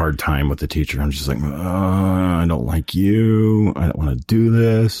had a hard time with the teacher. I'm just like, I don't like you. I don't want to do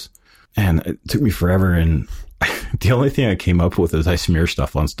this. And it took me forever. And the only thing I came up with is I smear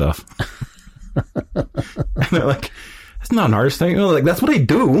stuff on stuff. And they're like, that's not an artist thing. Like, that's what I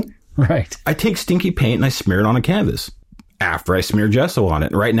do. Right. I take stinky paint and I smear it on a canvas after I smear gesso on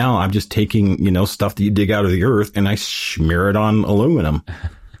it. Right now, I'm just taking, stuff that you dig out of the earth and I smear it on aluminum.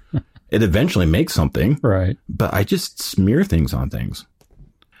 It eventually makes something. Right. But I just smear things on things.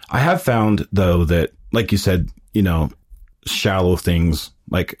 I have found, though, that, like you said, shallow things,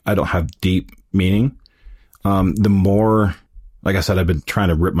 like I don't have deep meaning. The more, like I said, I've been trying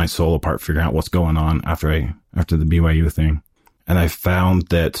to rip my soul apart, figuring out what's going on after the BYU thing. And I found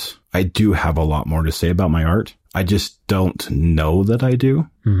that I do have a lot more to say about my art. I just don't know that I do.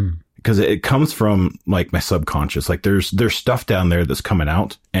 Because it comes from like my subconscious. Like there's stuff down there that's coming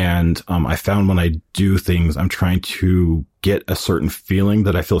out. And I found when I do things, I'm trying to get a certain feeling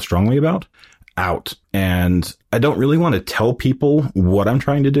that I feel strongly about out. And I don't really want to tell people what I'm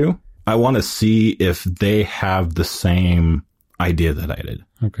trying to do. I want to see if they have the same idea that I did.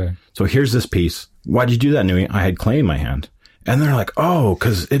 Okay. So here's this piece. Why'd you do that, Nui? I had clay in my hand. And they're like, oh,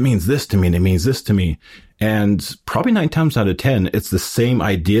 because it means this to me and it means this to me. And probably 9 times out of 10, it's the same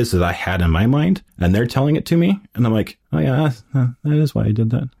ideas that I had in my mind. And they're telling it to me. And I'm like, oh, yeah, that is why I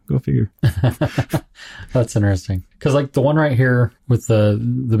did that. Go figure. That's interesting. Because like the one right here with the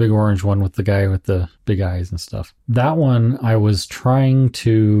big orange one with the guy with the big eyes and stuff. That one, I was trying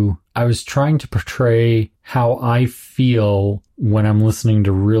to portray how I feel when I'm listening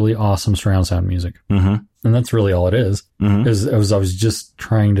to really awesome surround sound music. And that's really all it is. I was just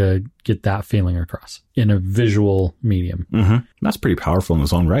trying to get that feeling across in a visual medium. That's pretty powerful in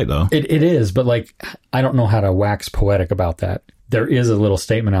its own right, though. It is, but like, I don't know how to wax poetic about that. There is a little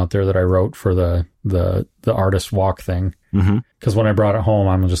statement out there that I wrote for the artist walk thing. Because when I brought it home,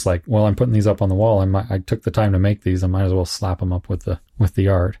 I'm just like, well, I'm putting these up on the wall. I took the time to make these. I might as well slap them up with the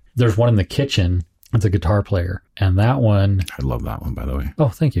art. There's one in the kitchen. It's a guitar player. And that one... I love that one, by the way. Oh,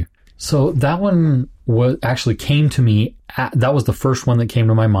 thank you. So that one actually came to me. That was the first one that came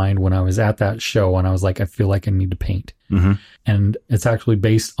to my mind when I was at that show. And I was like, I feel like I need to paint. And it's actually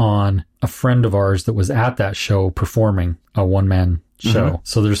based on a friend of ours that was at that show performing a one-man show.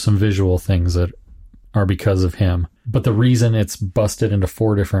 So there's some visual things that are because of him. But the reason it's busted into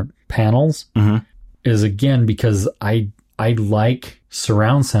 4 different panels is, again, because I like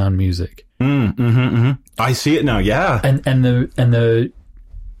surround sound music. I see it now. Yeah. And the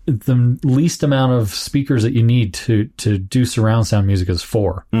least amount of speakers that you need to do surround sound music is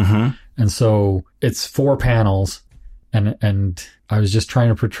 4. And so it's 4 panels. And I was just trying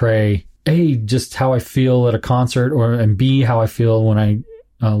to portray, A, just how I feel at a concert, and B, how I feel when I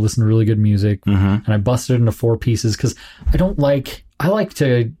listen to really good music. And I busted it into 4 pieces because I like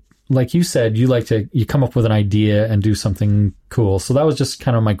to, like you said, you come up with an idea and do something cool. So that was just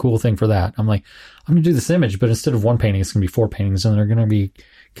kind of my cool thing for that. I'm like, I'm going to do this image, but instead of 1 painting, it's going to be 4 paintings, and they're going to be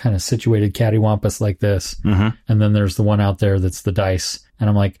kind of situated cattywampus like this. And then there's the one out there that's the dice. And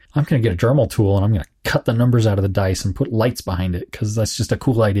I'm like, I'm going to get a Dremel tool and I'm going to cut the numbers out of the dice and put lights behind it because that's just a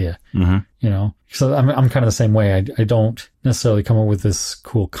cool idea. So I'm kind of the same way. I don't necessarily come up with this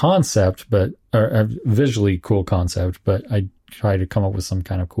cool concept, or a visually cool concept, but I try to come up with some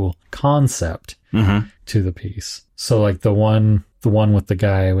kind of cool concept to the piece. So like the one with the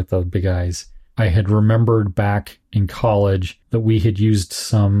guy with the big eyes, I had remembered back in college that we had used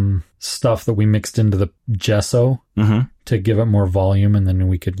some stuff that we mixed into the gesso to give it more volume, and then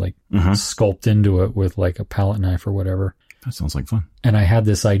we could like sculpt into it with like a palette knife or whatever. That sounds like fun. And I had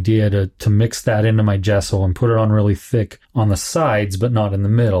this idea to mix that into my gesso and put it on really thick on the sides, but not in the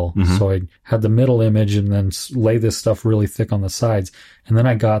middle. So I had the middle image and then lay this stuff really thick on the sides. And then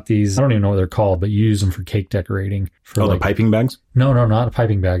I got these, I don't even know what they're called, but you use them for cake decorating. The piping bags? No, not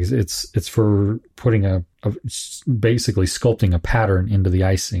piping bags. It's for putting basically sculpting a pattern into the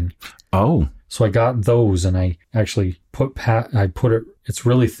icing. Oh. So I got those, and I actually put it, it's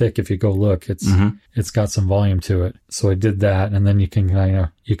really thick. If you go look, it's got some volume to it. So I did that, and then you can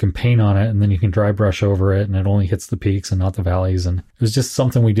paint on it, and then you can dry brush over it, and it only hits the peaks and not the valleys. And it was just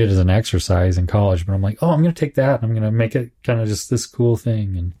something we did as an exercise in college. But I'm like, oh, I'm going to take that, and I'm going to make it kind of just this cool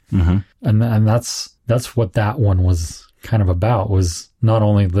thing. And that's what that one was kind of about, was not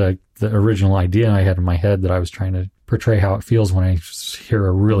only the original idea I had in my head that I was trying to portray how it feels when I hear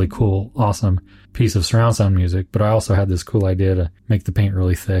a really cool, awesome piece of surround sound music, but I also had this cool idea to make the paint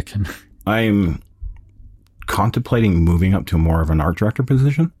really thick. And I'm contemplating moving up to more of an art director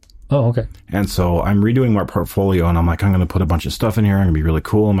position. Oh, okay. And so I'm redoing my portfolio, and I'm like, I'm going to put a bunch of stuff in here. I'm going to be really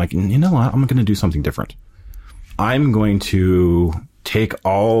cool. I'm like, you know what? I'm going to do something different. I'm going to take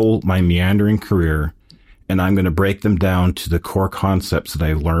all my meandering career, and I'm going to break them down to the core concepts that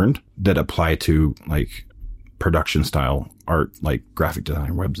I learned that apply to like production style art, like graphic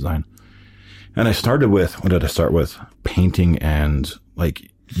design, web design. And I started with, what did I start with? Painting, and like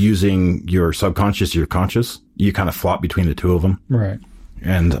using your subconscious, your conscious. You kind of flop between the two of them. Right.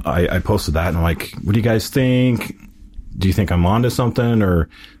 And I posted that, and I'm like, what do you guys think? Do you think I'm onto something, or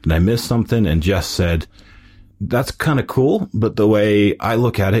did I miss something? And Jess said, that's kind of cool, but the way I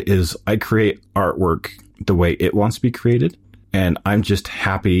look at it is I create artwork the way it wants to be created. And I'm just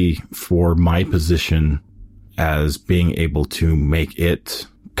happy for my position as being able to make it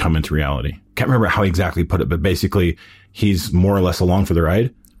come into reality. Can't remember how he exactly put it, but basically he's more or less along for the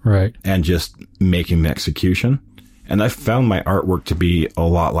ride. Right. And just making the execution. And I found my artwork to be a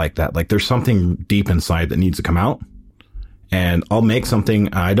lot like that. Like there's something deep inside that needs to come out, and I'll make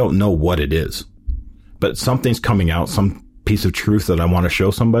something. I don't know what it is, but something's coming out, some piece of truth that I want to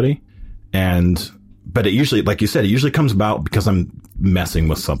show somebody. But it usually, like you said, it usually comes about because I'm messing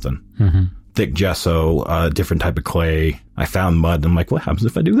with something. Mm-hmm. Thick gesso, different type of clay. I found mud, and I'm like, what happens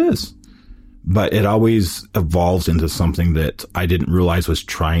if I do this? But it always evolves into something that I didn't realize was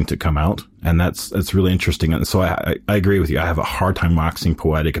trying to come out. And that's really interesting. And so I agree with you. I have a hard time waxing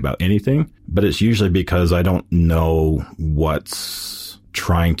poetic about anything, but it's usually because I don't know what's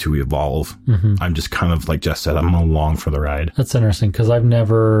trying to evolve. Mm-hmm. I'm just kind of, like Jess said, I'm along for the ride. That's interesting, because I've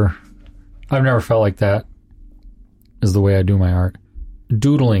never felt like that is the way I do my art.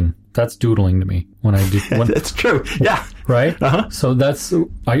 Doodling. That's doodling to me when I do. That's true. Yeah. Right. Uh-huh. So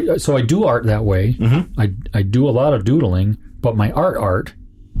I do art that way. Mm-hmm. I do a lot of doodling, but my art,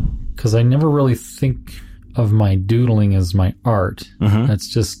 because I never really think of my doodling as my art. Mm-hmm. That's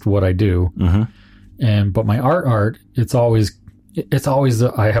just what I do. Mm-hmm. But my art, it's always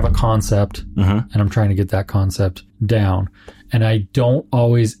I have a concept, mm-hmm. and I'm trying to get that concept down, and I don't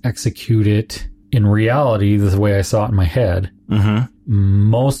always execute it in reality the way I saw it in my head. Mm-hmm.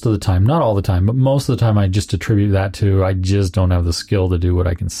 Most of the time, not all the time, but most of the time I just attribute that to I just don't have the skill to do what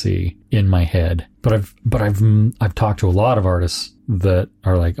I can see in my head. But I've talked to a lot of artists that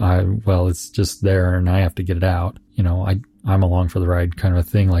are like, it's just there and I have to get it out. You know, I'm along for the ride kind of a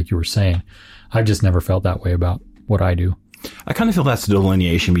thing, like you were saying. I've just never felt that way about what I do. I kind of feel that's the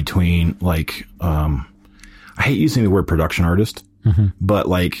delineation between like, I hate using the word production artist, mm-hmm. but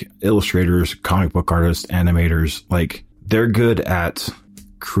like illustrators, comic book artists, animators, like, they're good at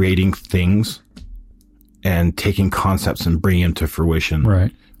creating things and taking concepts and bringing them to fruition.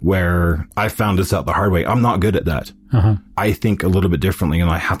 Right. Where I found this out the hard way. I'm not good at that. Uh-huh. I think a little bit differently, and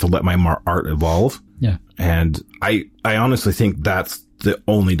I have to let my art evolve. Yeah. And I honestly think that's the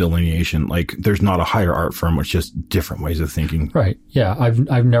only delineation. Like, there's not a higher art form. It's just different ways of thinking. Right. Yeah.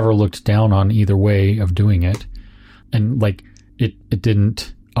 I've never looked down on either way of doing it. And like, it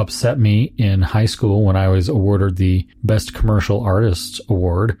didn't upset me in high school when I was awarded the Best Commercial Artist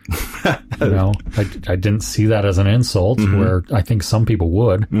Award. You know, I didn't see that as an insult, mm-hmm. where I think some people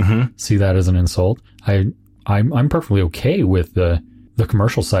would mm-hmm. see that as an insult. I'm perfectly okay with the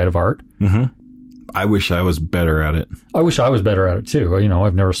commercial side of art. Mm-hmm. I wish I was better at it. I wish I was better at it too. You know,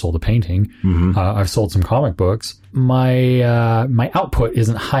 I've never sold a painting. Mm-hmm. I've sold some comic books. My output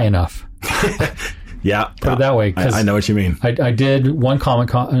isn't high enough. Yeah. Put it that way. I know what you mean. I did one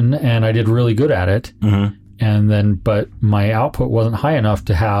Comic-Con and I did really good at it. Mm-hmm. But my output wasn't high enough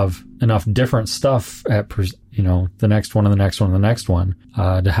to have enough different stuff at, the next one and the next one and the next one,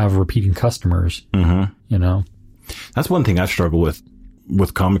 to have repeating customers, mm-hmm. you know. That's one thing I struggle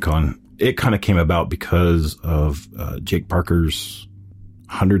with Comic-Con. It kind of came about because of Jake Parker's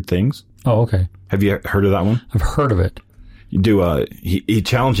 100 Things. Oh, okay. Have you heard of that one? I've heard of it. You do he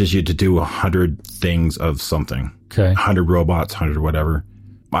challenges you to do 100 things of something. Okay. 100 robots, 100 whatever.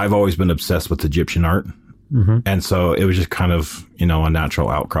 I've always been obsessed with Egyptian art. Mm-hmm. And so it was just kind of, a natural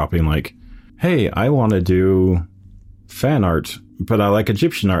outcropping like, hey, I want to do fan art, but I like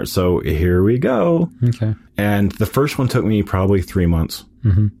Egyptian art. So here we go. Okay. And the first one took me probably 3 months.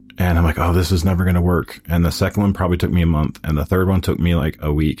 Mm-hmm. And I'm like, oh, this is never going to work. And the second one probably took me a month. And the third one took me like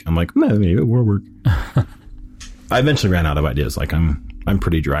a week. I'm like, maybe it will work. I eventually ran out of ideas. Like I'm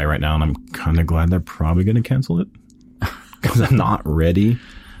pretty dry right now, and I'm kind of glad they're probably going to cancel it because I'm not ready.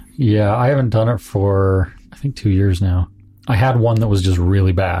 Yeah, I haven't done it for, I think, 2 years now. I had one that was just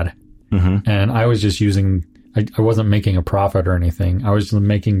really bad. Mm-hmm. And I was just using, I wasn't making a profit or anything. I was just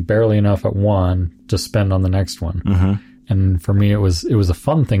making barely enough at one to spend on the next one. Mm-hmm. And for me, it was a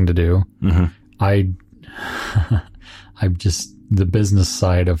fun thing to do. Mm-hmm. I'm just, the business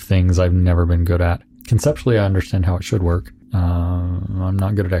side of things I've never been good at. Conceptually, I understand how it should work. I'm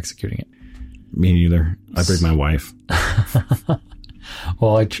not good at executing it. Me neither. I bring my wife.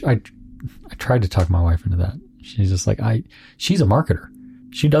 Well, I tried to talk my wife into that. She's just like, she's a marketer.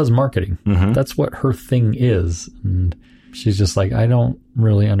 She does marketing. Mm-hmm. That's what her thing is. And she's just like, I don't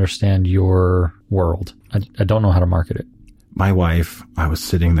really understand your world. I don't know how to market it. My wife, I was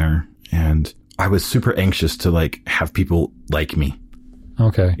sitting there and I was super anxious to like have people like me.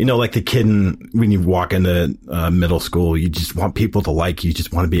 Okay. You know, like the kid when you walk into middle school, you just want people to like you. You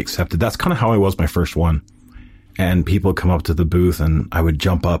just want to be accepted. That's kind of how I was my first one. And people come up to the booth and I would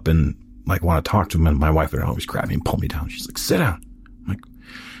jump up and like want to talk to them. And my wife would always grab me and pull me down. She's like, sit down. I'm like,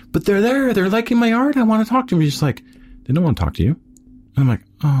 but they're there. They're liking my art. I want to talk to them. She's just like, they don't want to talk to you. And I'm like,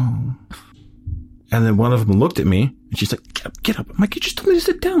 oh. And then one of them looked at me and she's like, get up. I'm like, you just told me to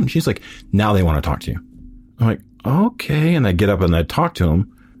sit down. She's like, now they want to talk to you. I'm like, okay. And I get up and I talk to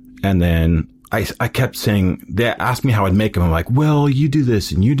them. And then I kept saying, they asked me how I'd make them. I'm like, well, you do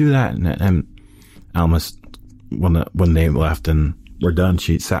this and you do that. And Alma, when they left and we're done,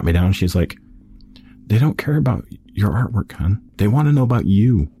 she sat me down. She's like, they don't care about your artwork, hon. They want to know about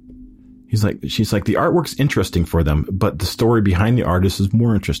you. She's like, the artwork's interesting for them, but the story behind the artist is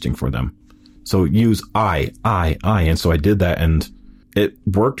more interesting for them. So use I. And so I did that and it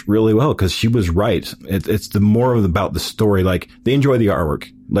worked really well because she was right. It's the more about the story. Like they enjoy the artwork.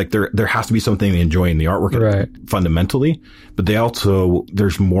 Like there has to be something they enjoy in the artwork right. fundamentally, but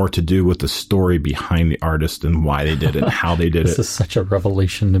there's more to do with the story behind the artist and why they did it and how they did This is such a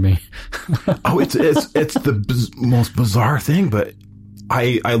revelation to me. Oh, it's the most bizarre thing, but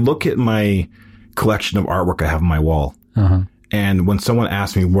I look at my collection of artwork I have on my wall. Uh-huh. And when someone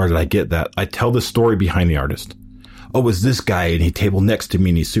asks me, where did I get that? I tell the story behind the artist. Oh, it was this guy and he tabled next to me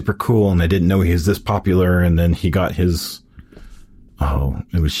and he's super cool. And I didn't know he was this popular. And then he got it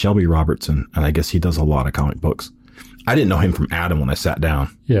was Shelby Robertson. And I guess he does a lot of comic books. I didn't know him from Adam when I sat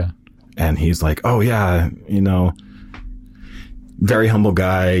down. Yeah. And he's like, oh yeah, very humble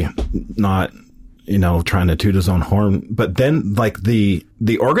guy, not, trying to toot his own horn. But then like the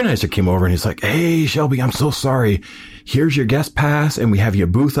organizer came over and he's like, hey, Shelby, I'm so sorry. Here's your guest pass. And we have you a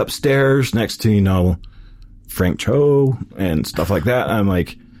booth upstairs next to, Frank Cho and stuff like that. I'm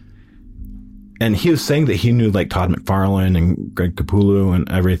like, and he was saying that he knew like Todd McFarlane and Greg Capullo and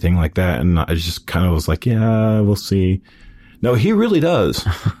everything like that. And I just kind of was like, yeah, we'll see. No, he really does.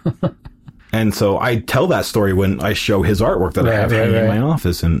 And so I tell that story when I show his artwork that I have hanging in my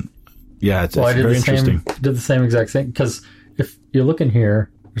office. And yeah, it's very interesting. I did the same exact thing because if you look in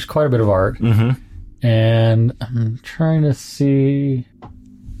here, there's quite a bit of art. Mm-hmm. And I'm trying to see.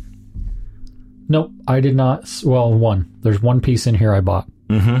 Nope, I did not. Well, there's one piece in here I bought.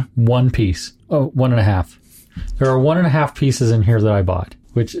 Mm-hmm. One piece. Oh, 1.5. There are 1.5 pieces in here that I bought,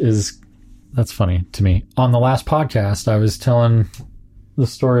 that's funny to me. On the last podcast, I was telling the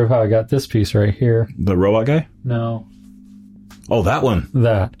story of how I got this piece right here. The robot guy? No. Oh, that one.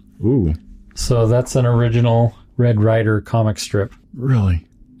 That. Ooh. So that's an original Red Ryder comic strip. Really?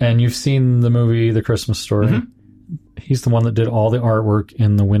 And you've seen the movie The Christmas Story. Mm-hmm. He's the one that did all the artwork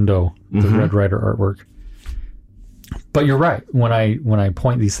in the window, the mm-hmm. Red Ryder artwork. But you're right. When I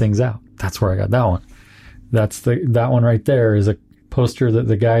point these things out, that's where I got that one. That one right there is a poster that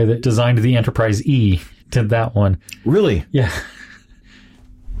the guy that designed the Enterprise E did that one. Really? Yeah.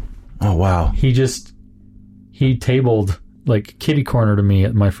 Oh, wow. He tabled like kitty corner to me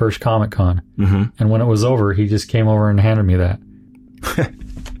at my first Comic-Con. Mm-hmm. And when it was over, he just came over and handed me that.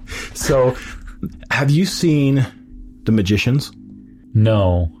 So, have you seen The Magicians?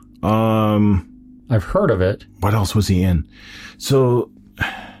 No. I've heard of it. What else was he in? So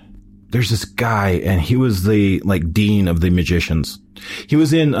there's this guy and he was the like dean of the magicians. He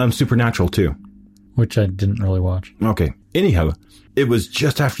was in Supernatural too. Which I didn't really watch. Okay. Anyhow, it was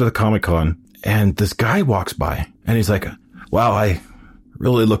just after the Comic-Con and this guy walks by and he's like, wow, I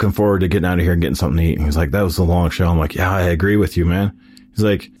really looking forward to getting out of here and getting something to eat. And he's like, that was a long show. I'm like, yeah, I agree with you, man. He's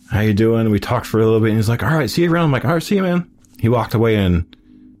like, how you doing? We talked for a little bit, and he's like, all right, see you around. I'm like, all right, see you, man. He walked away, and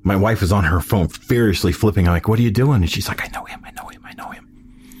my wife is on her phone furiously flipping. I'm like, what are you doing? And she's like, I know him.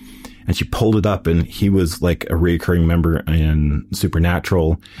 And she pulled it up, and he was like a recurring member in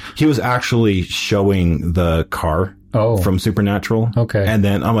Supernatural. He was actually showing the car from Supernatural. Okay. And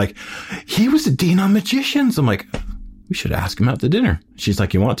then I'm like, he was the dean on Magicians. I'm like, we should ask him out to dinner. She's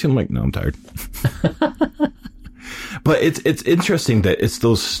like, you want to? I'm like, no, I'm tired. But it's interesting that it's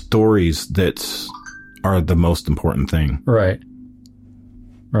those stories that are the most important thing. Right.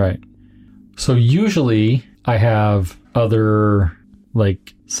 So usually I have other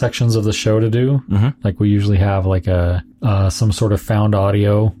like sections of the show to do. Mm-hmm. Like we usually have like some sort of found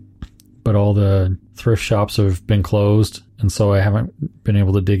audio, but all the thrift shops have been closed, and so I haven't been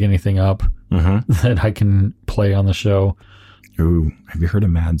able to dig anything up that I can play on the show. Ooh, have you heard of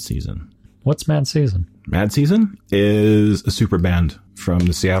Mad Season? What's Mad Season? Mad Season is a super band from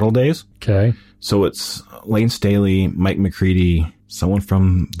the Seattle days. Okay. So it's Lane Staley, Mike McCready, someone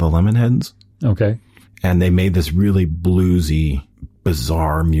from the Lemonheads. Okay. And they made this really bluesy,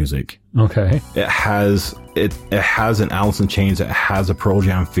 bizarre music. Okay. It has an Alice in Chains, it has a Pearl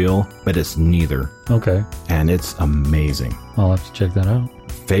Jam feel, but it's neither. Okay. And it's amazing. I'll have to check that out.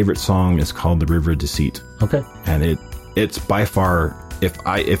 Favorite song is called The River of Deceit. Okay. And it's by far, if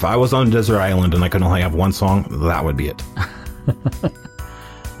I was on a desert island and I could only have one song, that would be it.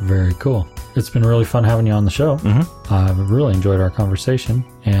 Very cool. It's been really fun having you on the show. Mm-hmm. I've really enjoyed our conversation.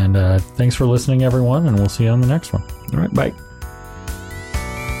 And thanks for listening, everyone, and we'll see you on the next one. All right, bye.